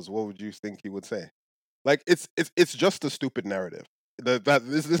play was, what would you think he would say? Like it's just a stupid narrative.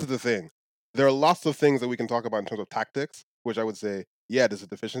 This is the thing. There are lots of things that we can talk about in terms of tactics, which I would say, yeah, there's a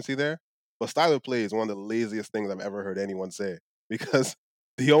deficiency there. But style of play is one of the laziest things I've ever heard anyone say, because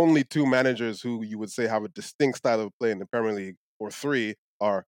the only two managers who you would say have a distinct style of play in the Premier League, or three,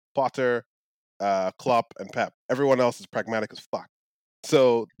 are Potter, Klopp, and Pep. Everyone else is pragmatic as fuck.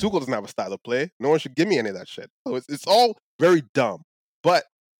 So Tuchel doesn't have a style of play. No one should give me any of that shit. So it's all very dumb. But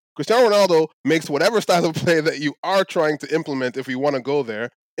Cristiano Ronaldo makes whatever style of play that you are trying to implement, if we want to go there,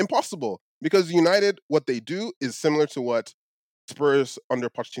 impossible. Because United, what they do is similar to what Spurs under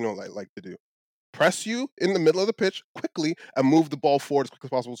Pochettino like to do. Press you in the middle of the pitch quickly and move the ball forward as quick as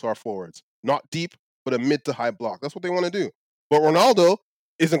possible to our forwards. Not deep, but a mid to high block. That's what they want to do. But Ronaldo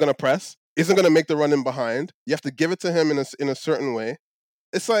isn't going to press, isn't going to make the run in behind. You have to give it to him in a certain way.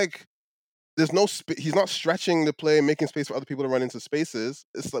 It's like there's no he's not stretching the play, making space for other people to run into spaces.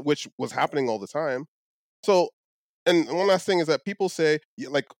 It's like, which was happening all the time. So, and one last thing is that people say,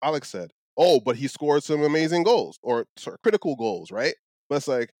 like Alex said, oh, but he scored some amazing goals or critical goals, right? But it's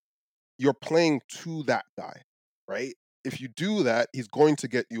like you're playing to that guy, right? If you do that, he's going to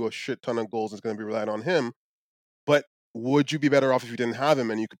get you a shit ton of goals. It's going to be reliant on him. But would you be better off if you didn't have him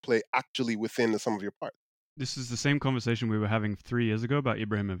and you could play actually within the sum of your parts? This is the same conversation we were having 3 years ago about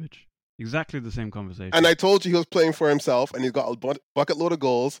Ibrahimovic. Exactly the same conversation. And I told you he was playing for himself and he's got a bucket load of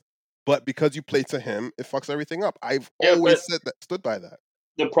goals, but because you play to him, it fucks everything up. I've always stood by that.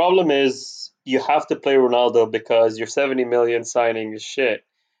 The problem is you have to play Ronaldo because your 70 million signing is shit.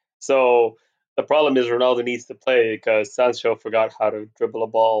 So the problem is Ronaldo needs to play because Sancho forgot how to dribble a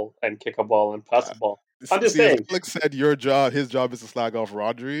ball and kick a ball and pass a ball. I'm just saying. As Alex said, his job is to slag off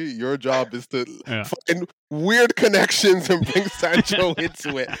Rodri. Your job is to find weird connections and bring Sancho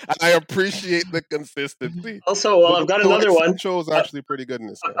into it. And I appreciate the consistency. Also, I've got another one. Sancho's actually pretty good in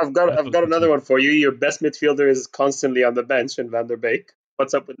this. I've got another one for you. Your best midfielder is constantly on the bench in Van der Beek.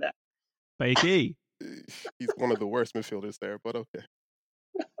 What's up with that? Bakey. He's one of the worst midfielders there, but okay.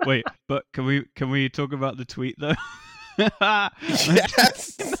 Wait, but can we talk about the tweet though?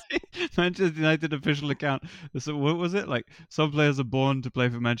 Yes. Manchester United official account. So what was it? Like, some players are born to play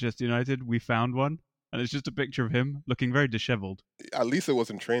for Manchester United. We found one, and it's just a picture of him looking very disheveled. At least it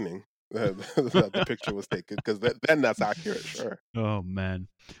wasn't training. The picture was taken, because then that's accurate. Sure. Oh man.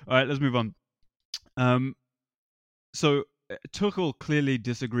 All right, let's move on. So Tuchel clearly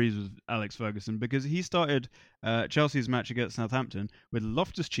disagrees with Alex Ferguson because he started Chelsea's match against Southampton with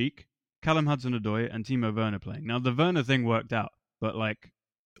Loftus-Cheek, Callum Hudson-Odoi, and Timo Werner playing. Now the Werner thing worked out, but like,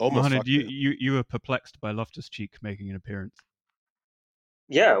 Mohamed, you were perplexed by Loftus-Cheek making an appearance.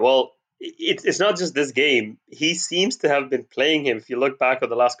 Yeah, well, it's not just this game. He seems to have been playing him. If you look back at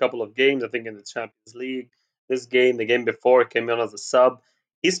the last couple of games, I think in the Champions League, this game, the game before, came in as a sub.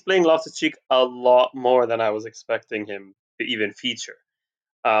 He's playing Loftus-Cheek a lot more than I was expecting him to even feature.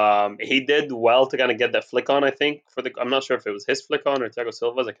 He did well to kind of get that flick on, I think. I'm not sure if it was his flick on or Thiago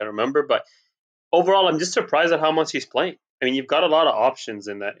Silva's, I can't remember. But overall, I'm just surprised at how much he's playing. I mean, you've got a lot of options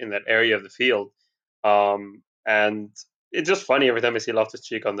in that area of the field, and it's just funny every time I see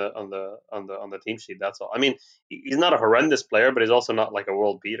Loftus-Cheek on the team sheet. That's all. I mean, he's not a horrendous player, but he's also not like a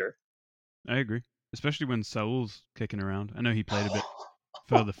world beater. I agree, especially when Saul's kicking around. I know he played a bit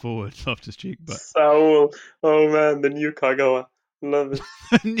further forward, Loftus-Cheek, but Saul, oh man, the new Kagawa, love it.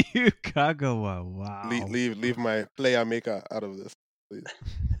 The new Kagawa, wow. Leave my player maker out of this, please.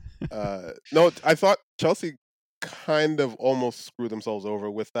 No, I thought Chelsea kind of almost screwed themselves over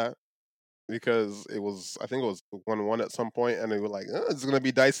with that, because I think it was 1-1 at some point, and they were like, it's going to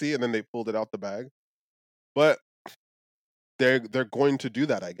be dicey, and then they pulled it out the bag. But they're going to do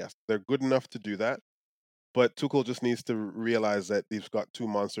that, I guess. They're good enough to do that. But Tuchel just needs to realize that he's got two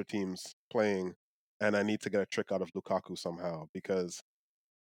monster teams playing, and I need to get a trick out of Lukaku somehow, because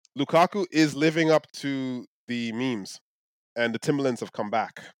Lukaku is living up to the memes, and the Timberlands have come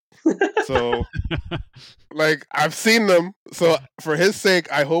back. So, like, I've seen them. So, for his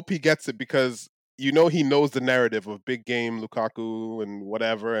sake, I hope he gets it, because he knows the narrative of big game Lukaku and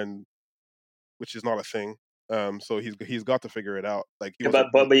whatever, and which is not a thing. So he's got to figure it out. Like,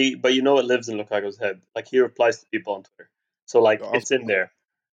 but you know it lives in Lukaku's head. Like, he replies to people on Twitter, so like it's in there.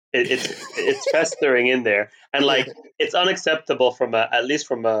 It's festering in there, and like it's unacceptable at least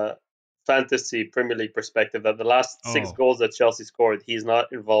from a fantasy Premier League perspective that the last 6 goals that Chelsea scored, he's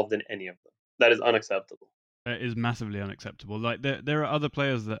not involved in any of them. That is unacceptable. It is massively unacceptable. Like, there are other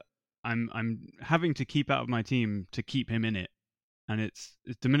players that I'm having to keep out of my team to keep him in it, and it's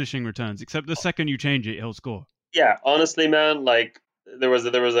diminishing returns. Except the second you change it, he'll score. Yeah, honestly, man, like there was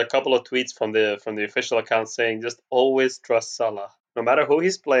a couple of tweets from the official account saying just always trust Salah. No matter who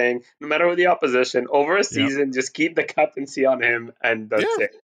he's playing, no matter who the opposition, over a season, just keep the captaincy on him, and that's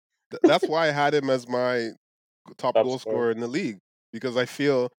it. That's why I had him as my top goal scorer in the league, because I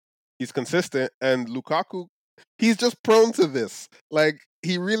feel he's consistent, and Lukaku, he's just prone to this. Like,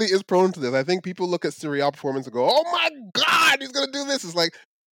 he really is prone to this. I think people look at Serie A performance and go, oh my God, he's going to do this. It's like,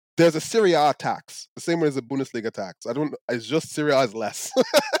 there's a Serie A tax, the same way as a Bundesliga tax. It's just Serie A is less.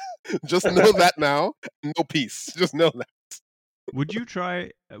 Just know that now. No peace. Just know that. Would you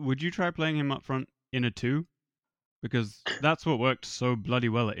try playing him up front in a 2? Because that's what worked so bloody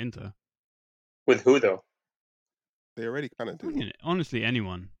well at Inter. With who though? They already kind of do. I mean, honestly,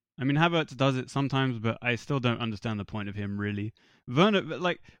 anyone. I mean, Havertz does it sometimes, but I still don't understand the point of him really. Werner,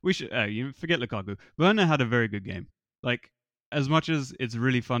 like we should, you forget Lukaku. Werner had a very good game. Like, as much as it's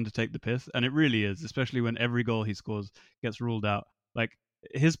really fun to take the piss, and it really is, especially when every goal he scores gets ruled out. Like,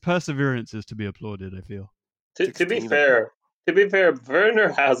 his perseverance is to be applauded, I feel. To be 16 of fair,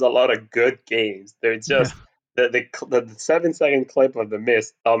 Werner has a lot of good games. They're just the 7-second clip of the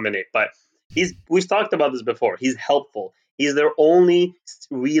miss dominate. But we've talked about this before. He's helpful. He's their only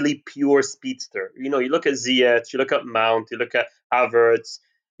really pure speedster. You know, you look at Ziyech, you look at Mount, you look at Havertz,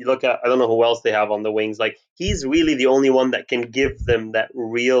 you look at I don't know who else they have on the wings. Like he's really the only one that can give them that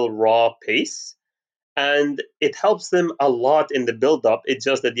real raw pace. And it helps them a lot in the build up. It's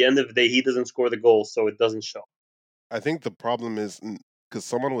just at the end of the day he doesn't score the goals, so it doesn't show. I think the problem is because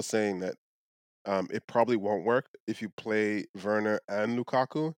someone was saying that it probably won't work if you play Werner and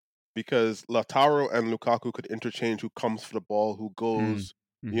Lukaku because Lautaro and Lukaku could interchange who comes for the ball, who goes,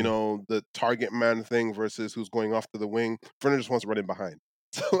 Mm-hmm. The target man thing versus who's going off to the wing. Werner just wants to run in behind.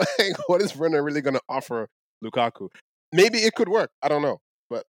 So, like, what is Werner really going to offer Lukaku? Maybe it could work. I don't know,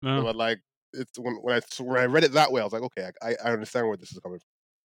 but like, it's when I read it that way, I was like, okay, I understand where this is coming from.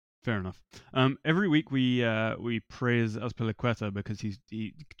 Fair enough. Every week we praise Azpilicueta because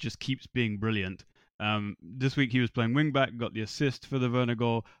he just keeps being brilliant. This week he was playing wingback, got the assist for the Werner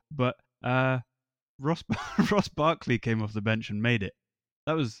goal, but Ross Barkley came off the bench and made it.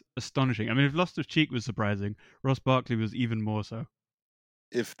 That was astonishing. I mean, if Loftus-Cheek was surprising, Ross Barkley was even more so.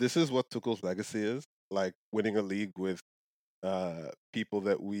 If this is what Tuchel's legacy is, like winning a league with people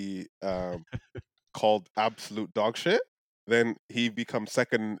that we called absolute dog shit, then he becomes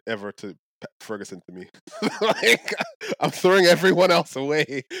second ever to Ferguson to me. Like, I'm throwing everyone else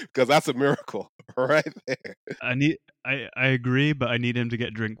away because that's a miracle right there. I agree, but I need him to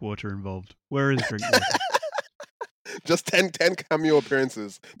get Drinkwater involved. Where is Drinkwater? Just 10 cameo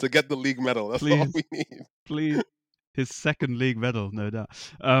appearances to get the league medal. That's all we need. Please. His second league medal, no doubt.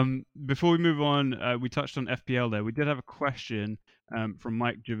 Before we move on, we touched on FPL there. We did have a question from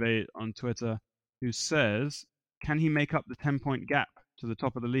Mike Gervais on Twitter who says, can he make up the 10-point gap to the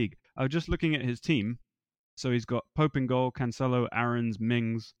top of the league? I was just looking at his team. So he's got Pope in goal, Cancelo, Aarons,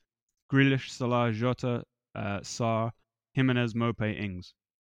 Mings, Grealish, Salah, Jota, Sarr, Jimenez, Mope, Ings.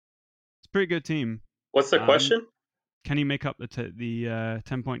 It's a pretty good team. What's the question? Can he make up the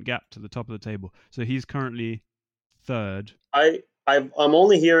 10-point gap to the top of the table? So he's currently third. I'm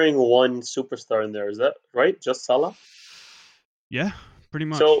only hearing one superstar in there. Is that right? Just Salah? Yeah, pretty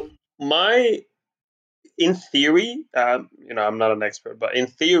much. So in theory, I'm not an expert, but in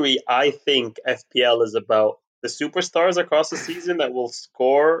theory, I think FPL is about the superstars across the season that will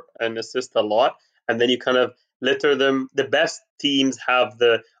score and assist a lot, and then you kind of litter them. The best teams have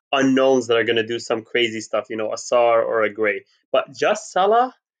the unknowns that are going to do some crazy stuff, a Sarr or a Gray. But just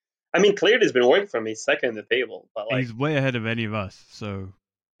Salah, I mean, clearly it's been working for me, second in the table. But he's way ahead of any of us, so...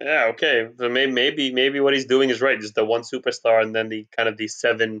 Yeah, okay. So maybe what he's doing is right. Just the one superstar and then the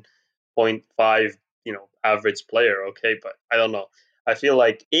 7.5, average player. Okay, but I don't know. I feel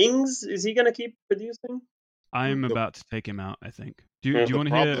like Ings, is he gonna keep producing? I'm about to take him out, I think. Do you want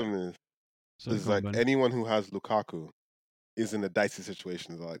to hear? The problem is like anyone who has Lukaku is in a dicey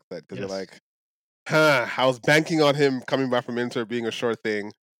situation like that because you're like, I was banking on him coming back from Inter being a sure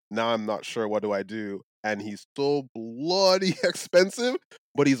thing. Now I'm not sure. What do I do? And he's so bloody expensive,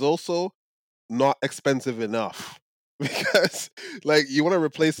 but he's also not expensive enough because, like, you want to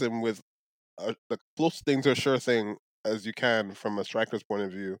replace him with the close thing to a sure thing as you can from a striker's point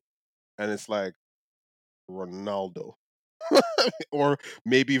of view, and it's like Ronaldo or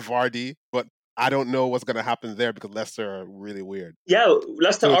maybe Vardy, but I don't know what's going to happen there because Leicester are really weird. Yeah,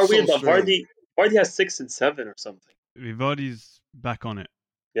 Leicester are weird, but Vardy has 6 and 7 or something. Vardy's back on it.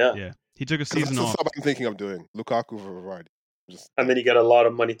 Yeah. He took a season off. That's what I'm thinking of doing. Lukaku for Vardy. And then you get a lot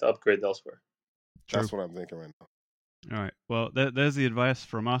of money to upgrade elsewhere. True. That's what I'm thinking right now. All right. Well, there's the advice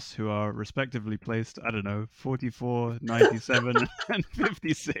from us who are respectively placed, 44, 97, and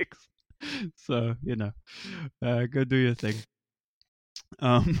 56. So, go do your thing.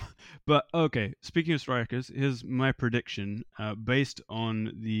 But, okay, speaking of strikers, here's my prediction based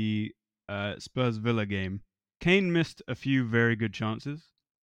on the Spurs-Villa game. Kane missed a few very good chances,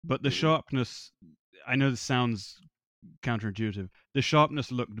 but the sharpness, I know this sounds counterintuitive, the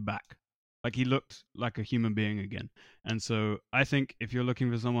sharpness looked back. Like he looked like a human being again. And so I think if you're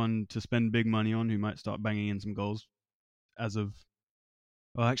looking for someone to spend big money on who might start banging in some goals as of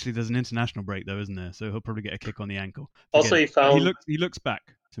well, actually, there's an international break though, isn't there? So he'll probably get a kick on the ankle. Forget Also, it. But he looks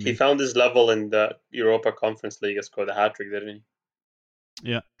back to he me. found his level in the Europa Conference League and scored a hat trick, didn't he?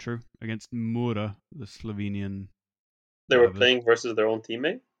 Yeah, true. Against Mura, the Slovenian. They were whatevers. playing versus their own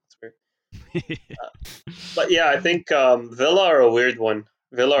teammate. That's weird. But yeah, I think Villa are a weird one.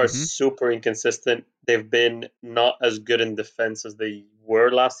 Villa are Mhm. super inconsistent. They've been not as good in defense as they were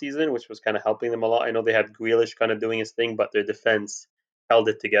last season, which was kind of helping them a lot. I know they had Grealish kind of doing his thing, but their defense held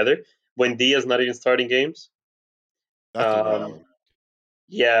it together. When Diaz not even starting games. That's a weird one.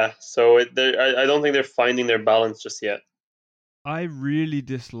 Yeah, so I don't think they're finding their balance just yet. I really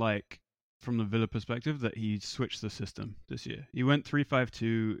dislike, from the Villa perspective, that he switched the system this year. He went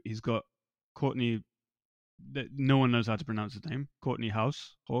 3-5-2. He's got Courtney. No one knows how to pronounce his name. Courtney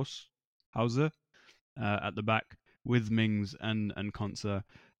Hauser, at the back with Mings and Konsa.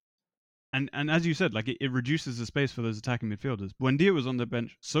 And as you said, like it reduces the space for those attacking midfielders. Buendia was on the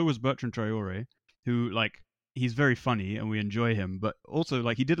bench, so was Bertrand Traore, who like he's very funny and we enjoy him, but also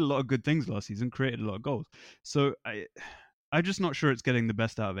like he did a lot of good things last season, created a lot of goals. So I'm just not sure it's getting the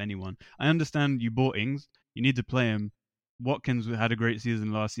best out of anyone. I understand you bought Ings, you need to play him. Watkins had a great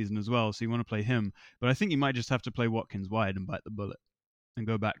season last season as well, so you want to play him. But I think you might just have to play Watkins wide and bite the bullet and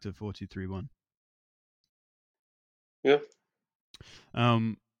go back to 4-2-3-1. Yeah.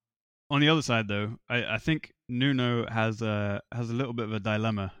 On the other side, though, I think Nuno has a little bit of a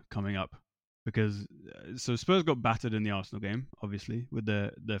dilemma coming up because so Spurs got battered in the Arsenal game, obviously with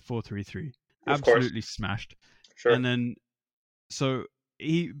the 4-3-3, Of course. absolutely smashed, Sure. and then so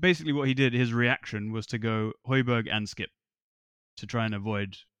he basically what he did, his reaction was to go Højbjerg and Skip to try and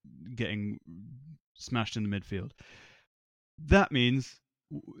avoid getting smashed in the midfield. That means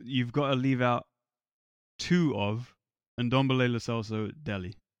you've got to leave out two of Ndombele, Lo Celso,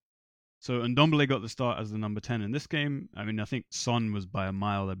 Dele. So Ndombele got the start as the number 10 in this game. I mean, I think Son was by a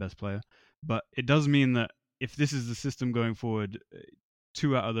mile their best player. But it does mean that if this is the system going forward,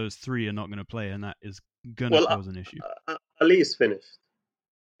 two out of those three are not going to play, and that is going to cause an issue. Ali is finished.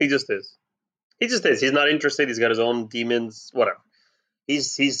 He just is. He just is. He's not interested. He's got his own demons. Whatever.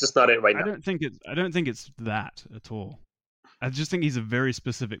 He's just not it right now. I don't think it's that at all. I just think he's a very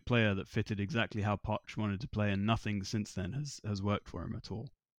specific player that fitted exactly how Poch wanted to play, and nothing since then has worked for him at all.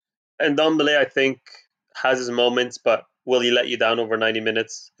 And Ndombele, I think, has his moments, but will he let you down over 90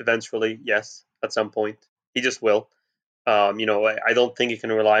 minutes? Eventually, yes, at some point. He just will. I don't think you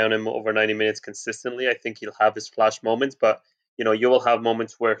can rely on him over 90 minutes consistently. I think he'll have his flash moments, but you will have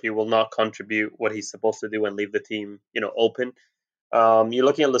moments where he will not contribute what he's supposed to do and leave the team, open. You're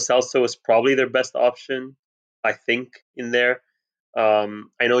looking at Lo Celso as probably their best option, I think, in there. I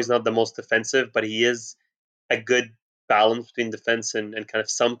know he's not the most defensive, but he is a good balance between defense and kind of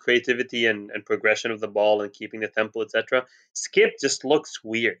some creativity and progression of the ball and keeping the tempo, etc. Skip just looks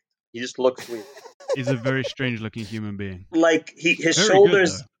weird. He just looks weird. He's a very strange looking human being. Like his Very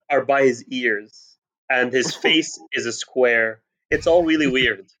shoulders good, are by his ears, and his face is a square. It's all really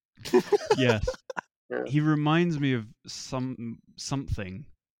weird. Yes. Yeah. He reminds me of something.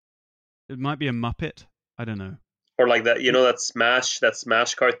 It might be a Muppet. I don't know. Or like that, that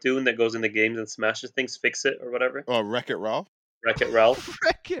Smash cartoon that goes in the games and smashes things, Fix It or whatever. Oh, Wreck-It Ralph? Wreck-It Ralph.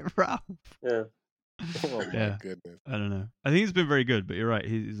 Wreck-It Ralph. Yeah. Oh my Yeah. goodness. I don't know. I think he's been very good, but you're right.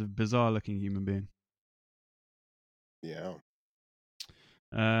 He's a bizarre looking human being. Yeah.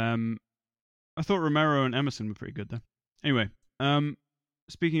 I thought Romero and Emerson were pretty good though. Anyway,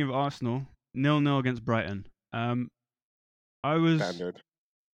 speaking of Arsenal, 0-0 against Brighton. I was Standard.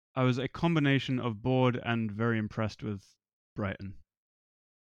 a combination of bored and very impressed with Brighton.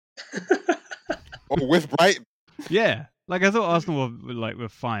 Oh, with Brighton. Yeah, like I thought Arsenal were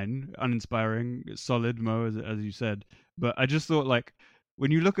fine, uninspiring, solid, Mo, as you said. But I just thought like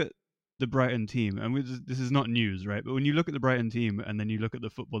when you look at the Brighton team, and this is not news, right? But when you look at the Brighton team and then you look at the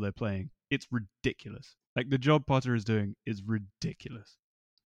football they're playing, it's ridiculous. Like the job Potter is doing is ridiculous.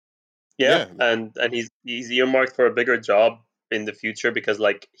 Yeah, and he's earmarked for a bigger job in the future because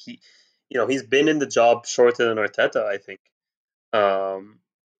like he's been in the job shorter than Arteta, I think,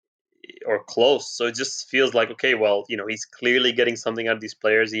 or close. So it just feels like okay, well, he's clearly getting something out of these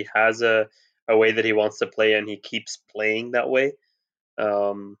players. He has a way that he wants to play, and he keeps playing that way.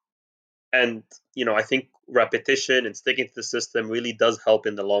 And I think repetition and sticking to the system really does help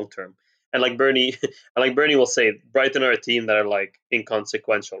in the long term. And like Bernie, will say, Brighton are a team that are like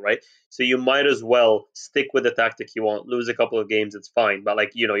inconsequential, right? So you might as well stick with the tactic you want. Lose a couple of games, it's fine. But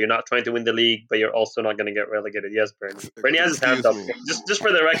like you're not trying to win the league, but you're also not going to get relegated. Yes, Bernie. Bernie has his hand up. Excuse me. Just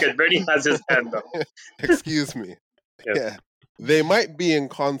for the record, Bernie has his hand up. Excuse me. Yes. Yeah, they might be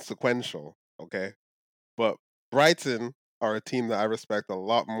inconsequential, okay, but Brighton are a team that I respect a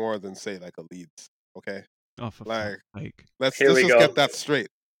lot more than say like a Leeds. Okay, Oh, for like fuck's sake. let's Here we just go. get that straight.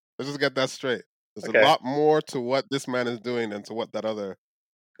 Let's just get that straight. There's Okay. a lot more to what this man is doing than to what that other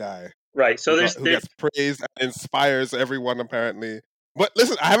guy Right. So who gets praised and inspires everyone apparently. But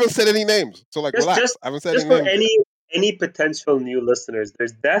listen, I haven't said any names, so like relax. I haven't said just any for names. any potential new listeners,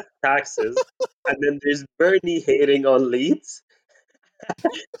 there's death taxes, and then there's Bernie hating on Leeds,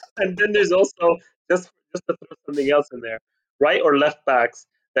 and then there's also just to throw something else in there, right or left backs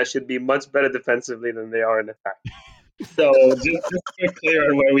that should be much better defensively than they are in attack. So just to be clear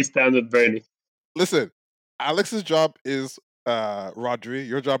on where we stand with Bernie. Listen, Alex's job is Rodri.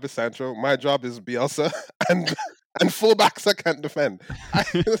 Your job is Sancho. My job is Bielsa, and fullbacks that can't defend.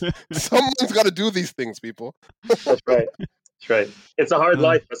 Someone's got to do these things, people. That's right. That's right. It's a hard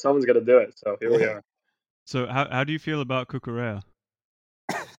life, but someone's got to do it. So here we are. So how do you feel about Cucurella?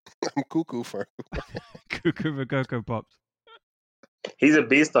 I'm cuckoo for Cuckoo for Cocoa Pops. He's a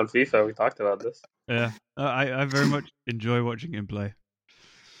beast on FIFA. We talked about this. Yeah, I very much enjoy watching him play.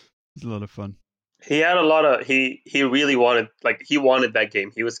 It's a lot of fun. He had a lot of he really wanted that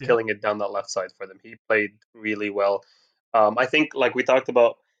game. He was killing it down that left side for them. He played really well. I think like we talked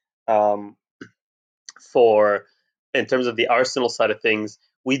about for in terms of the Arsenal side of things,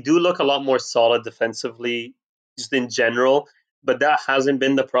 we do look a lot more solid defensively just in general, but that hasn't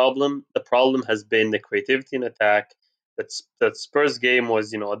been the problem. The problem has been the creativity in attack. That Spurs game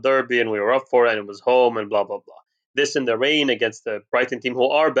was, a derby and we were up for it and it was home and blah blah blah. This in the rain against the Brighton team, who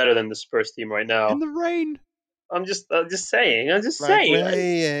are better than the Spurs team right now. In the rain. I'm just saying.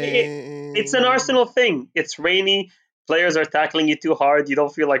 rain. It's an Arsenal thing. It's rainy. Players are tackling you too hard. You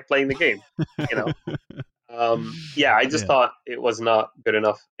don't feel like playing the game. I just thought it was not good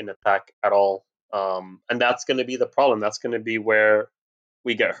enough in attack at all. And that's going to be the problem. That's going to be where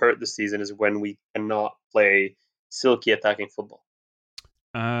we get hurt this season, is when we cannot play silky attacking football.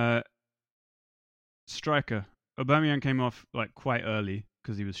 Striker. Aubameyang came off like quite early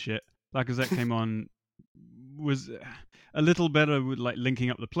because he was shit. Lacazette came on, was a little better with like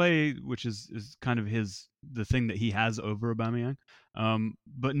linking up the play, which is kind of the thing that he has over Aubameyang.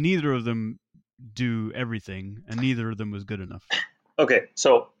 But neither of them do everything, and neither of them was good enough. Okay,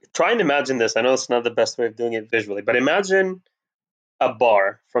 so try and imagine this. I know it's not the best way of doing it visually, but imagine a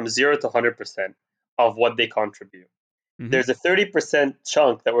bar from 0 to 100% of what they contribute. Mm-hmm. There's a 30%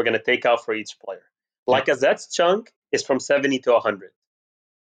 chunk that we're going to take out for each player. Lacazette's chunk is from 70 to 100.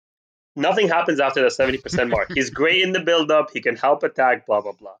 Nothing happens after the 70% mark. He's great in the build-up. He can help attack, blah,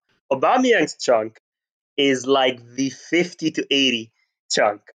 blah, blah. Aubameyang's chunk is like the 50 to 80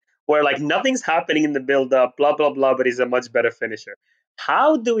 chunk, where like nothing's happening in the build-up, blah, blah, blah, but he's a much better finisher.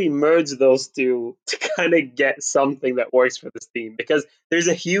 How do we merge those two to kind of get something that works for this team? Because there's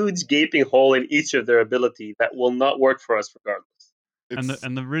a huge gaping hole in each of their ability that will not work for us regardless.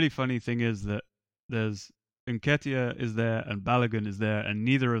 And the really funny thing is that there's Nketiah is there and Balogun is there, and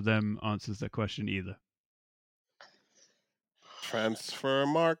neither of them answers that question either. Transfer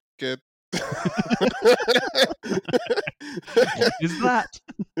market. Is that?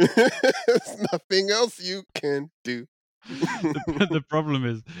 There's nothing else you can do. The problem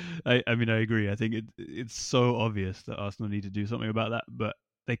is, I agree. I think it's so obvious that Arsenal need to do something about that, but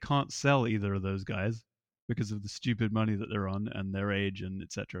they can't sell either of those guys because of the stupid money that they're on and their age and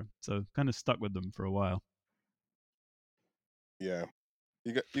etc. So kind of stuck with them for a while. Yeah,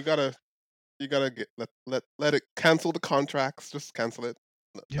 you gotta get let it cancel the contracts. Just cancel it.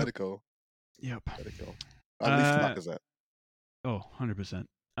 Let it go. Yep. Let it go. At least Lacazette. Oh, 100%.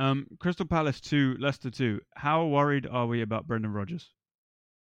 Crystal Palace 2, Leicester 2. How worried are we about Brendan Rodgers?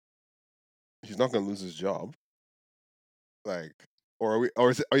 He's not gonna lose his job. Like, are you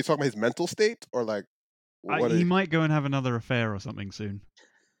talking about his mental state or like? He might go and have another affair or something soon.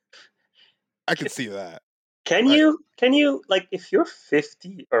 I can see that. Can you like, if you're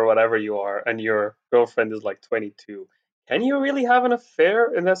 50 or whatever you are and your girlfriend is like 22, can you really have an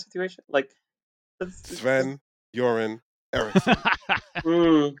affair in that situation? Like, Sven, Göran, Eriksson.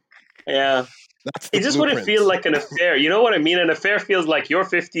 Yeah. It just wouldn't feel like an affair. You know what I mean? An affair feels like you're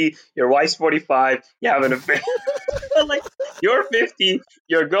 50, your wife's 45, you have an affair. Like, you're 50,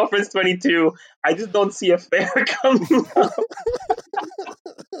 your girlfriend's 22. I just don't see affair coming up.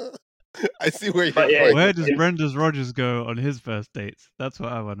 I see where you're going. Where does Brendan Rodgers go on his first dates? That's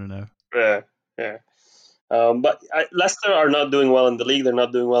what I want to know. Yeah, yeah. But Leicester are not doing well in the league. They're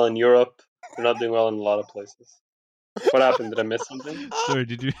not doing well in Europe. They're not doing well in a lot of places. What happened? Did I miss something? Sorry,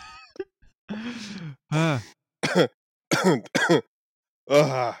 did you? Ah,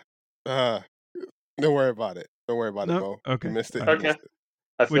 Ah, ah. Don't worry about it. Don't worry about it, no. Mo. Okay. You missed it. Fine. You Okay. missed it.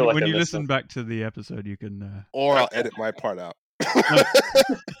 I feel like When I you missed listen something. back to the episode, you can. Or I'll Okay. edit my part out. No.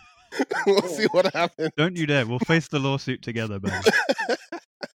 We'll see what happens. Don't you dare! We'll face the lawsuit together, buddy.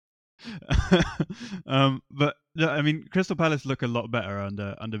 But no, I mean, Crystal Palace look a lot better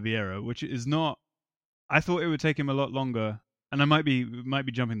under Vieira, which is not. I thought it would take him a lot longer, and I might be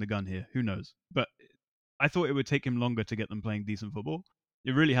jumping the gun here. Who knows? But I thought it would take him longer to get them playing decent football.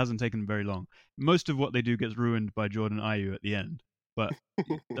 It really hasn't taken very long. Most of what they do gets ruined by Jordan Ayew at the end, but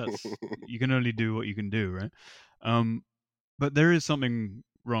that's you can only do what you can do, right? But there is something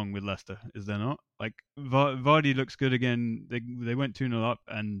wrong with Leicester, is there not? Like Vardy looks good again. They went 2-0 up,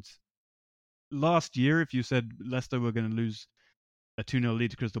 and last year, if you said Leicester were going to lose a 2-0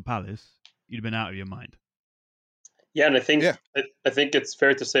 lead to Crystal Palace, you'd have been out of your mind. Yeah, and I think Yeah. I think it's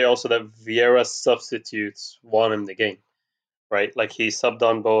fair to say also that Vieira's substitutes won him the game, right? Like he subbed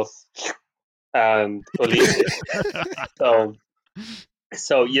on both and Olise.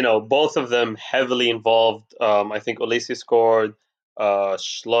 So both of them heavily involved. I think Olise scored,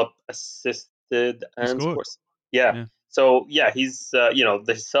 Schlupp assisted He and scored. scores. Yeah. Yeah. So yeah, he's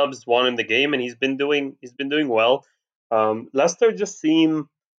the subs won him the game, and he's been doing well. Leicester just seem.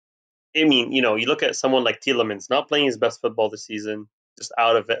 I mean, you look at someone like Tielemans not playing his best football this season, just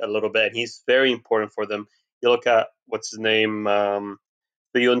out of it a little bit, and he's very important for them. You look at what's his name,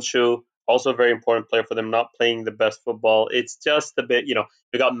 Beyonshu, also a very important player for them, not playing the best football. It's just a bit,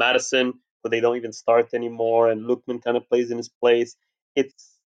 they got Madison, but they don't even start anymore, and Lookman kind of plays in his place.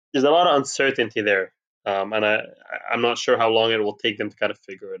 It's There's a lot of uncertainty there, and I'm not sure how long it will take them to kind of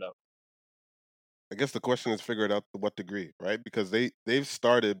figure it out. I guess the question is figure it out to what degree, right? Because they've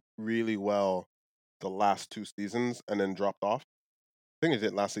started really well the last 2 seasons and then dropped off. I think they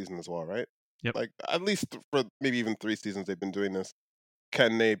did last season as well, right? Yep. Like at least for maybe even 3 seasons they've been doing this.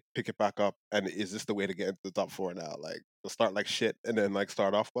 Can they pick it back up? And is this the way to get into the top four now? Like to start like shit and then like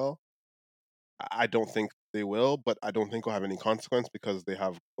start off well? I don't think they will, but I don't think it'll have any consequence because they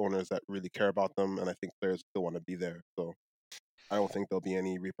have owners that really care about them, and I think players still want to be there. So I don't think there'll be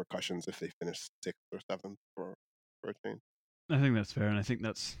any repercussions if they finish 6th or 7th for a change. I think that's fair, and I think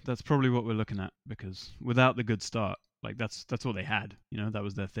that's probably what we're looking at, because without the good start, like that's all they had. That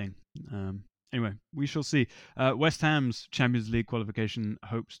was their thing. Anyway, we shall see. West Ham's Champions League qualification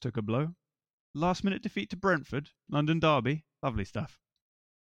hopes took a blow. Last minute defeat to Brentford, London derby, lovely stuff.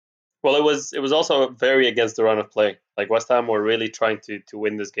 Well, it was also very against the run of play. Like West Ham were really trying to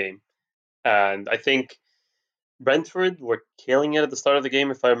win this game, and I think Brentford were killing it at the start of the game,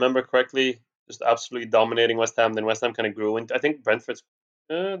 if I remember correctly, just absolutely dominating West Ham. Then West Ham kind of grew into. I think the Brentford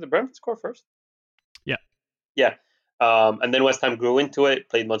score first. Yeah, yeah. And then West Ham grew into it,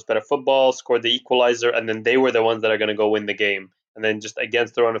 played much better football, scored the equalizer, and then they were the ones that are going to go win the game. And then just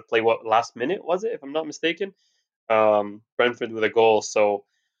against the run of play, what last minute was it, if I'm not mistaken? Brentford with a goal. So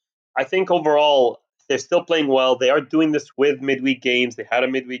I think overall they're still playing well. They are doing this with midweek games. They had a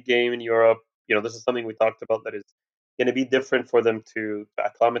midweek game in Europe. This is something we talked about that is going to be different for them to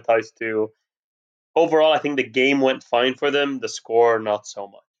acclimatize to. Overall, I think the game went fine for them. The score, not so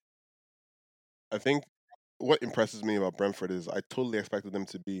much. I think what impresses me about Brentford is I totally expected them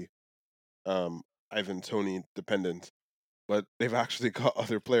to be Ivan Toney dependent, but they've actually got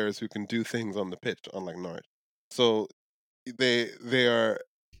other players who can do things on the pitch, unlike Norwich. So they are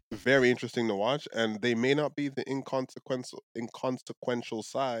very interesting to watch, and they may not be the inconsequential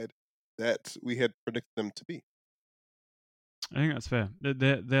side that we had predicted them to be. I think that's fair.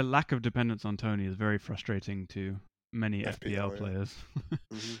 Their lack of dependence on Tony is very frustrating to many FPL yeah. players.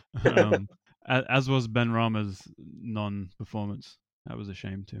 Mhm. As was Ben Rama's non-performance. That was a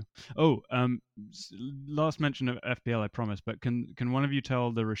shame too. Oh, last mention of FPL, I promise. But can one of you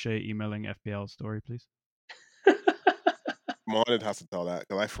tell the Rocher emailing FPL story, please? Mohamed has to tell that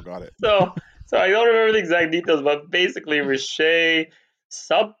because I forgot it. So I don't remember the exact details, but basically Rocher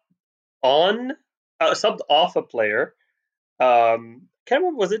subbed off a player. Can't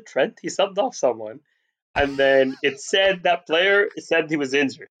remember, was it Trent? He subbed off someone, and then it said that player said he was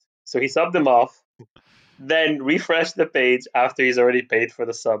injured, so he subbed him off. Then refreshed the page after he's already paid for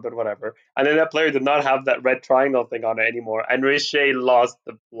the sub and whatever, and then that player did not have that red triangle thing on it anymore, and Riche lost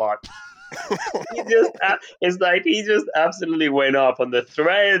the plot. It's like he just absolutely went off on the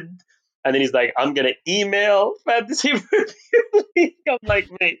thread. And then he's like, I'm going to email Fantasy Premier League. I'm like,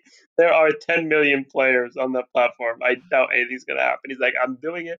 mate, there are 10 million players on that platform. I doubt anything's going to happen. He's like, I'm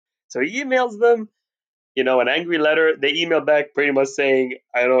doing it. So he emails them, an angry letter. They email back pretty much saying,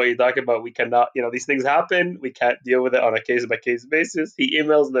 I don't know what you're talking about. We cannot, these things happen. We can't deal with it on a case by case basis. He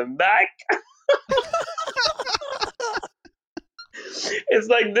emails them back. It's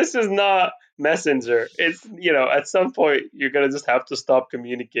like, this is not Messenger. It's, at some point you're going to just have to stop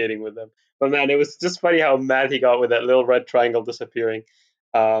communicating with them. But man, it was just funny how mad he got with that little red triangle disappearing.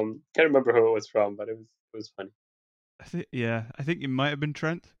 Can't remember who it was from, but it was funny. I think it might have been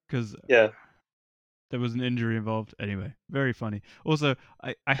Trent because Yeah. there was an injury involved. Anyway, very funny. Also,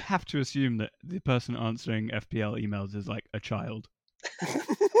 I have to assume that the person answering FPL emails is like a child.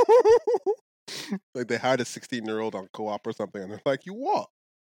 Like they hired a 16-year-old on co-op or something, and they're like, "You what?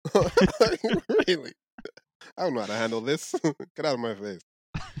 Really? I don't know how to handle this. Get out of my face."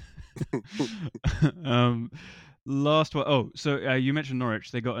 Last one. Oh, so you mentioned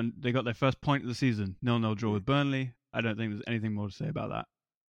Norwich. They got their first point of the season. 0-0 draw with Burnley. I don't think there's anything more to say about that.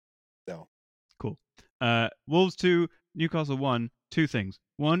 No. Cool. Wolves 2, Newcastle 1. Two things.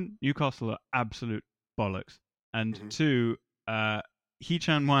 One, Newcastle are absolute bollocks, and two,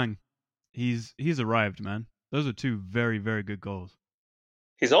 Hee-Chan Wang. He's arrived, man. Those are two very, very good goals.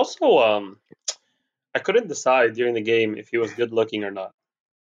 He's also I couldn't decide during the game if he was good looking or not.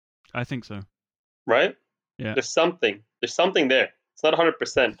 I think so. Right? Yeah. There's something there. It's not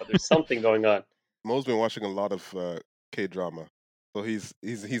 100%, but there's something going on. Mo's been watching a lot of K-drama, so he's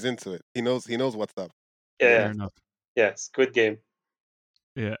into it. He knows what's up. Yeah. Fair enough. Yeah, Squid Game.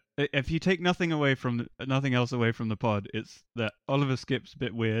 Yeah. If you take nothing else away from the pod, it's that Oliver Skip's a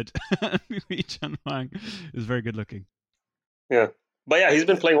bit weird. Hee-Chan Wang is very good looking. Yeah. But yeah, he's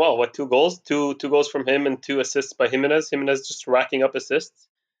been playing well. What, 2 goals? Two goals from him and 2 assists by Jimenez. Jimenez just racking up assists.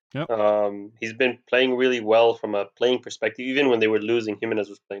 Yep. He's been playing really well from a playing perspective. Even when they were losing, Jimenez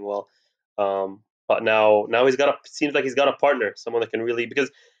was playing well. But now seems like he's got a partner, someone that can really, because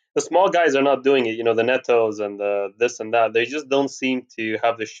the small guys are not doing it. The Netos and the this and that. They just don't seem to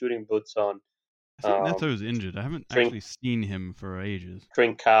have the shooting boots on. I think Neto's injured. I haven't actually seen him for ages.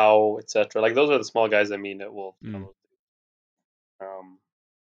 Trincao, etc. Like those are the small guys. I mean, at Wolves.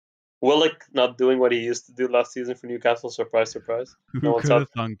 Willock not doing what he used to do last season for Newcastle. Surprise, surprise. Who could have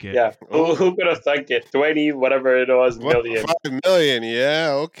thunk it? Yeah. Who could have thunk it? 20, whatever it was, million. 5 million.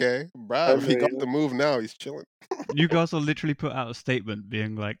 Yeah. Okay. Bro, if he got the move now, he's chilling. Newcastle literally put out a statement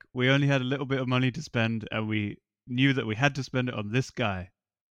being like, "We only had a little bit of money to spend, and we knew that we had to spend it on this guy."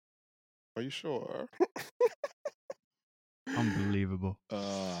 Are you sure? Unbelievable.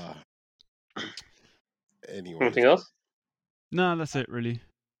 Anyway. Anything else? No, that's it really.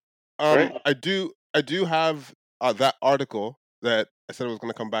 Right. I do have that article that I said I was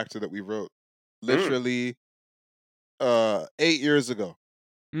going to come back to that we wrote literally 8 years ago.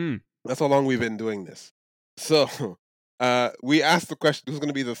 That's how long we've been doing this. So we asked the question, who's going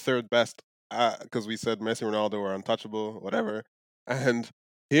to be the third best? Because we said Messi, Ronaldo were untouchable, whatever. And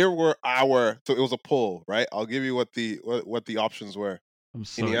here were so it was a poll, right? I'll give you what the options were. I'm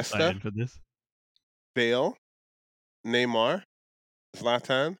so Iniesta, excited for this. Bale, Neymar,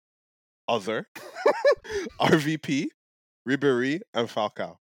 Zlatan, other, RVP, Ribéry, and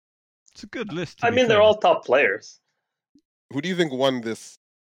Falcao. It's a good list. I mean, they're all top players. Who do you think won this?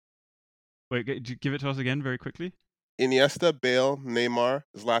 Wait, give it to us again very quickly. Iniesta, Bale, Neymar,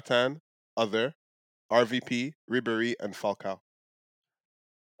 Zlatan, other, RVP, Ribéry, and Falcao.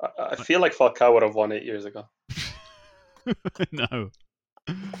 I feel like Falcao would have won 8 years ago. No.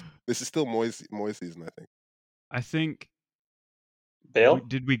 This is still Moyes season, I think. I think Bale?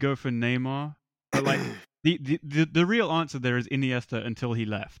 Did we go for Neymar? But like the real answer there is Iniesta until he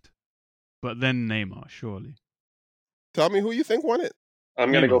left, but then Neymar, surely. Tell me who you think won it.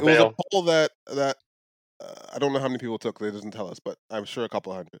 I'm gonna go Bale. It was a poll that I don't know how many people took. They doesn't tell us, but I'm sure a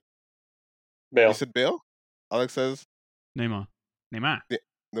couple hundred. Bale. You said Bale? Alex says Neymar.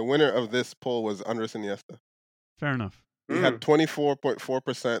 The winner of this poll was Andres Iniesta. Fair enough. He had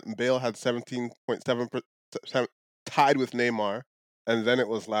 24.4%, and Bale had 17.7%, tied with Neymar, and then it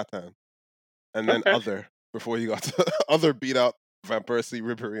was Zlatan. And then other, before you got to other beat out Van Persie,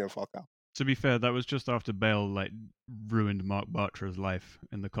 Ribéry, and Falcao. To be fair, that was just after Bale ruined Marc Bartra's life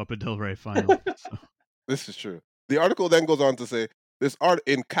in the Copa del Rey final. So. This is true. The article then goes on to say, this art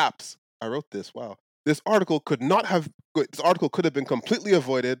in caps, I wrote this, wow. This article could have been completely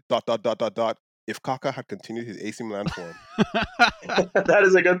avoided, ... if Kaká had continued his AC Milan form. That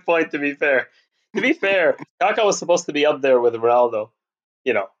is a good point, to be fair. Kaká was supposed to be up there with Ronaldo.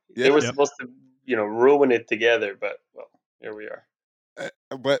 They were supposed to, ruin it together, but, well, here we are.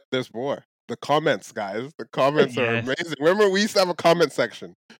 But there's more. The comments, guys. The comments are Yes. amazing. Remember, we used to have a comment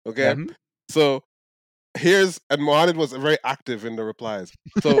section. Okay, Mhm. so and Mohamed was very active in the replies.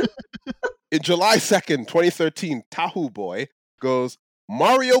 So in July 2nd, 2013, Tahu Boy goes,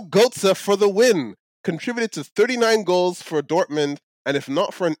 Mario Götze for the win. Contributed to 39 goals for Dortmund, and if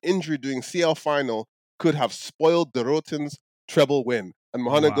not for an injury during CL final, could have spoiled the Roten's treble win. And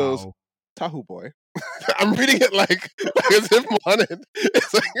Mohamed goes, Wow. Tahu Boy. I'm reading it like as if Mohamed.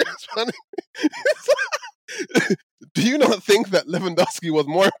 It's funny. Do you not think that Lewandowski was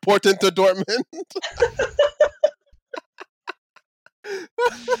more important to Dortmund?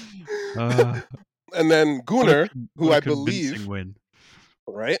 And then Gunnar, who what a I convincing believe, win.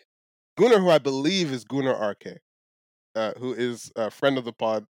 right? Gunnar, who I believe is Gunnar RK, who is a friend of the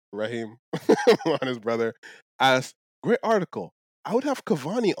pod, Raheem, on his brother, asked, great article. I would have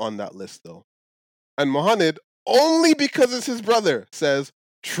Cavani on that list, though. And Mohamed, only because it's his brother, says,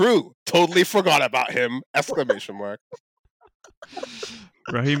 true, totally forgot about him, exclamation mark.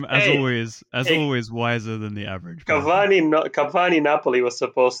 Raheem, as Hey, always, wiser than the average person. Cavani Napoli was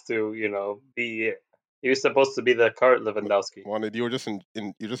supposed to, be it. He was supposed to be the current Lewandowski. Mohamed, you were just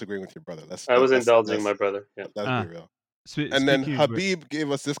you're just agreeing with your brother. I was indulging my brother. Yeah. Let's be real. And then Speaking of which, Habib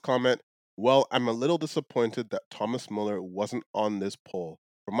gave us this comment. Well, I'm a little disappointed that Thomas Muller wasn't on this poll.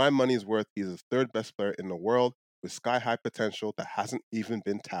 For my money's worth, he's the third best player in the world with sky-high potential that hasn't even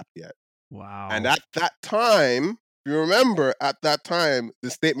been tapped yet. wow. And at that time, if you remember, at that time,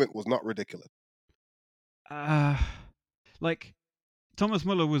 the statement was not ridiculous. Like, Thomas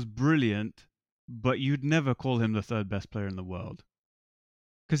Muller was brilliant, but you'd never call him the third best player in the world.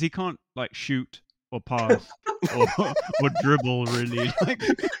 Because he can't, like, shoot or pass or dribble, really. Like,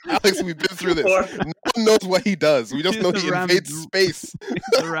 Alex, we've been through this. Or- No one knows what he does. We just He's know the he Ram- invades space.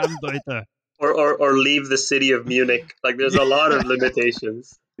 the Ramdeuter. or leave the city of Munich. Like there's a lot of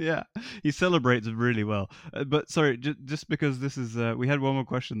limitations. Yeah, he celebrates really well. But sorry, just because this is, we had one more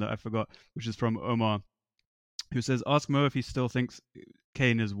question that I forgot, which is from Omar, who says, "Ask Mo if he still thinks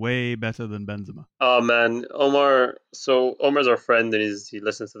Kane is way better than Benzema." Oh man, Omar. So Omar's our friend, and he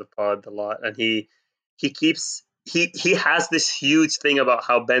listens to the pod a lot, and he has this huge thing about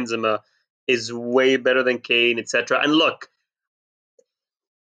how Benzema is way better than Kane, etc. And look,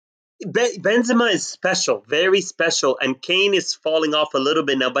 Benzema is special, very special, and Kane is falling off a little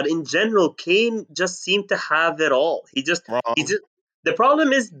bit now. But in general, Kane just seemed to have it all. He just. Wrong. The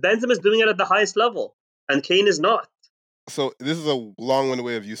problem is Benzema is doing it at the highest level, and Kane is not. So this is a long-winded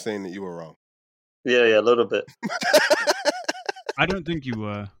way of you saying that you were wrong. Yeah, a little bit. I don't think you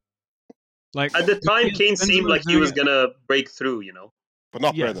were. Like, At the time, Kane seemed like he was doing gonna break through. But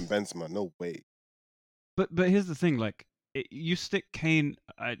not better Yes. than Benzema. No way. But here's the thing, like, you stick Kane.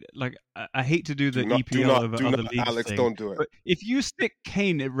 I hate to do the Do not, EPL over do other not, leagues Alex, thing, don't do it. but if you stick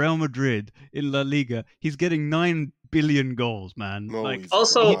Kane at Real Madrid in La Liga, he's getting 9 billion goals, man. No, like, he's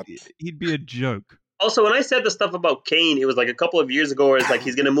Also- not. he'd be a joke. Also, when I said the stuff about Kane, it was like a couple of years ago, where it's like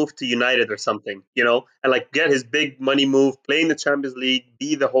he's gonna move to United or something, and like get his big money move, play in the Champions League,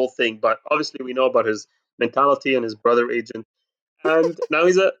 be the whole thing. But obviously, we know about his mentality and his brother agent, and now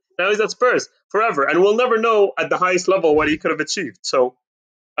he's at Spurs forever, and we'll never know at the highest level what he could have achieved. So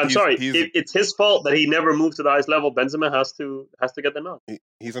I'm sorry, it's his fault that he never moved to the highest level. Benzema has to get the nod.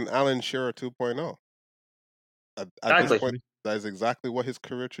 He's an Alan Shearer 2.0. At Exactly. this point, that is exactly what his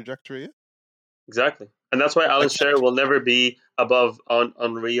career trajectory is. Exactly. And that's why Alan Except- Shearer will never be above on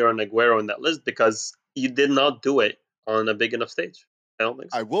Henry or Aguero in that list, because you did not do it on a big enough stage. I don't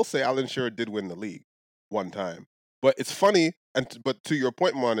think so. I will say Alan Shearer did win the league one time. But it's funny, but to your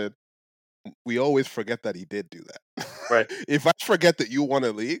point, Mohamed, we always forget that he did do that. Right. If I forget that you won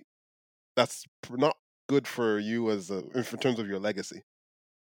a league, that's not good for you in terms of your legacy.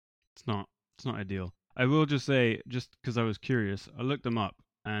 It's not ideal. I will just say, just because I was curious, I looked them up,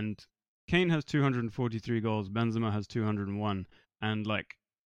 and Kane has 243 goals, Benzema has 201, and like,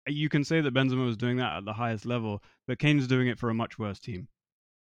 you can say that Benzema was doing that at the highest level, but Kane's doing it for a much worse team.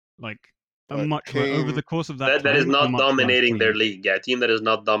 Like, over the course of that is time, not a much worse dominating their team. league. Yeah, a team that is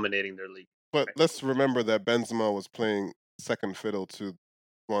not dominating their league. But let's remember that Benzema was playing second fiddle to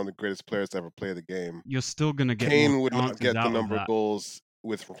one of the greatest players to ever play the game. You're still gonna get Kane more would not chances get the out of number of that. goals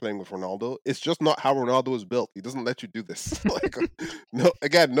with playing with Ronaldo. It's just not how Ronaldo is built. He doesn't let you do this.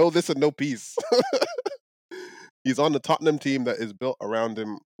 No this and no peace. He's on the Tottenham team that is built around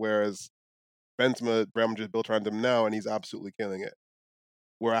him, whereas Benzema, Real Madrid is built around him now, and he's absolutely killing it.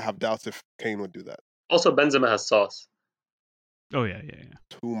 Where I have doubts if Kane would do that. Also, Benzema has sauce. Oh yeah.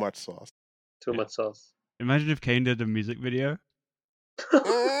 Too much sauce. Too much sauce. Imagine if Kane did a music video.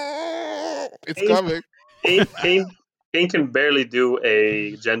 It's Kane- coming. Kane can barely do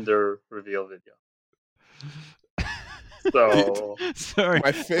a gender reveal video. So Sorry,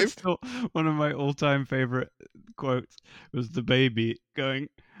 My that's fav- still one of my all-time favorite quotes was the baby going,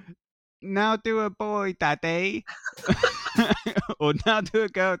 "Now do a boy, daddy," or "Now do a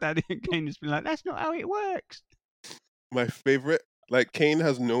girl, daddy," and Kane just being like, "That's not how it works." My favorite, like Kane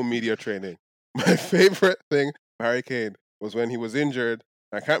has no media training. My favorite thing, Harry Kane, was when he was injured.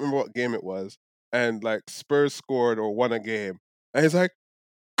 I can't remember what game it was, and like Spurs scored or won a game, and he's like,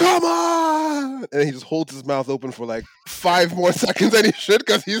 "Come on!" And he just holds his mouth open for like 5 more seconds than he should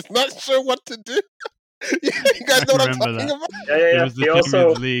because he's not sure what to do. You guys know what I'm remember talking that. about? It yeah. was the He Champions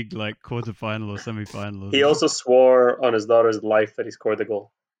also League like quarterfinal or semi-final. he also swore on his daughter's life that he scored the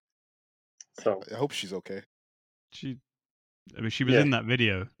goal. So I hope she's okay. she was Yeah. in that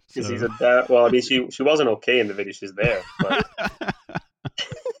video. because So. he's a well, I mean, she wasn't okay in the video. She's there, but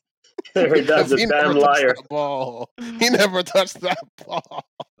her Because dad's a he damn never touched liar. that ball. He never touched that ball.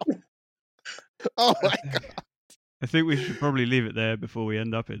 Oh my god. I think we should probably leave it there before we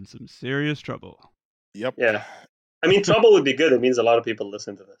end up in some serious trouble. Yep. Yeah. I mean, trouble would be good. It means a lot of people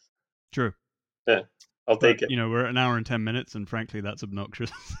listen to this. True. I'll take it. You know, we're at an hour and 10 minutes, and frankly, that's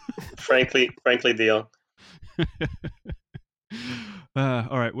obnoxious. Frankly, Dion.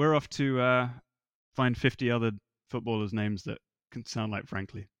 All right, we're off to find 50 other footballers' names that can sound like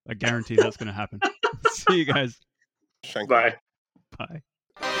frankly. I guarantee that's going to happen. See you guys. Shankly. Bye. Bye.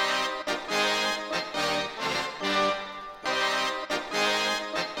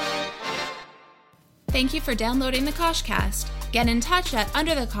 Thank you for downloading the Koshcast. Get in touch at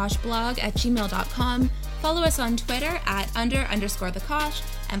underthekoshblog@gmail.com. Follow us on Twitter at @under_thekosh.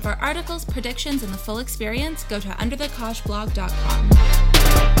 And for articles, predictions, and the full experience, go to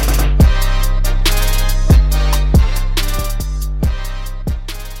underthekoshblog.com.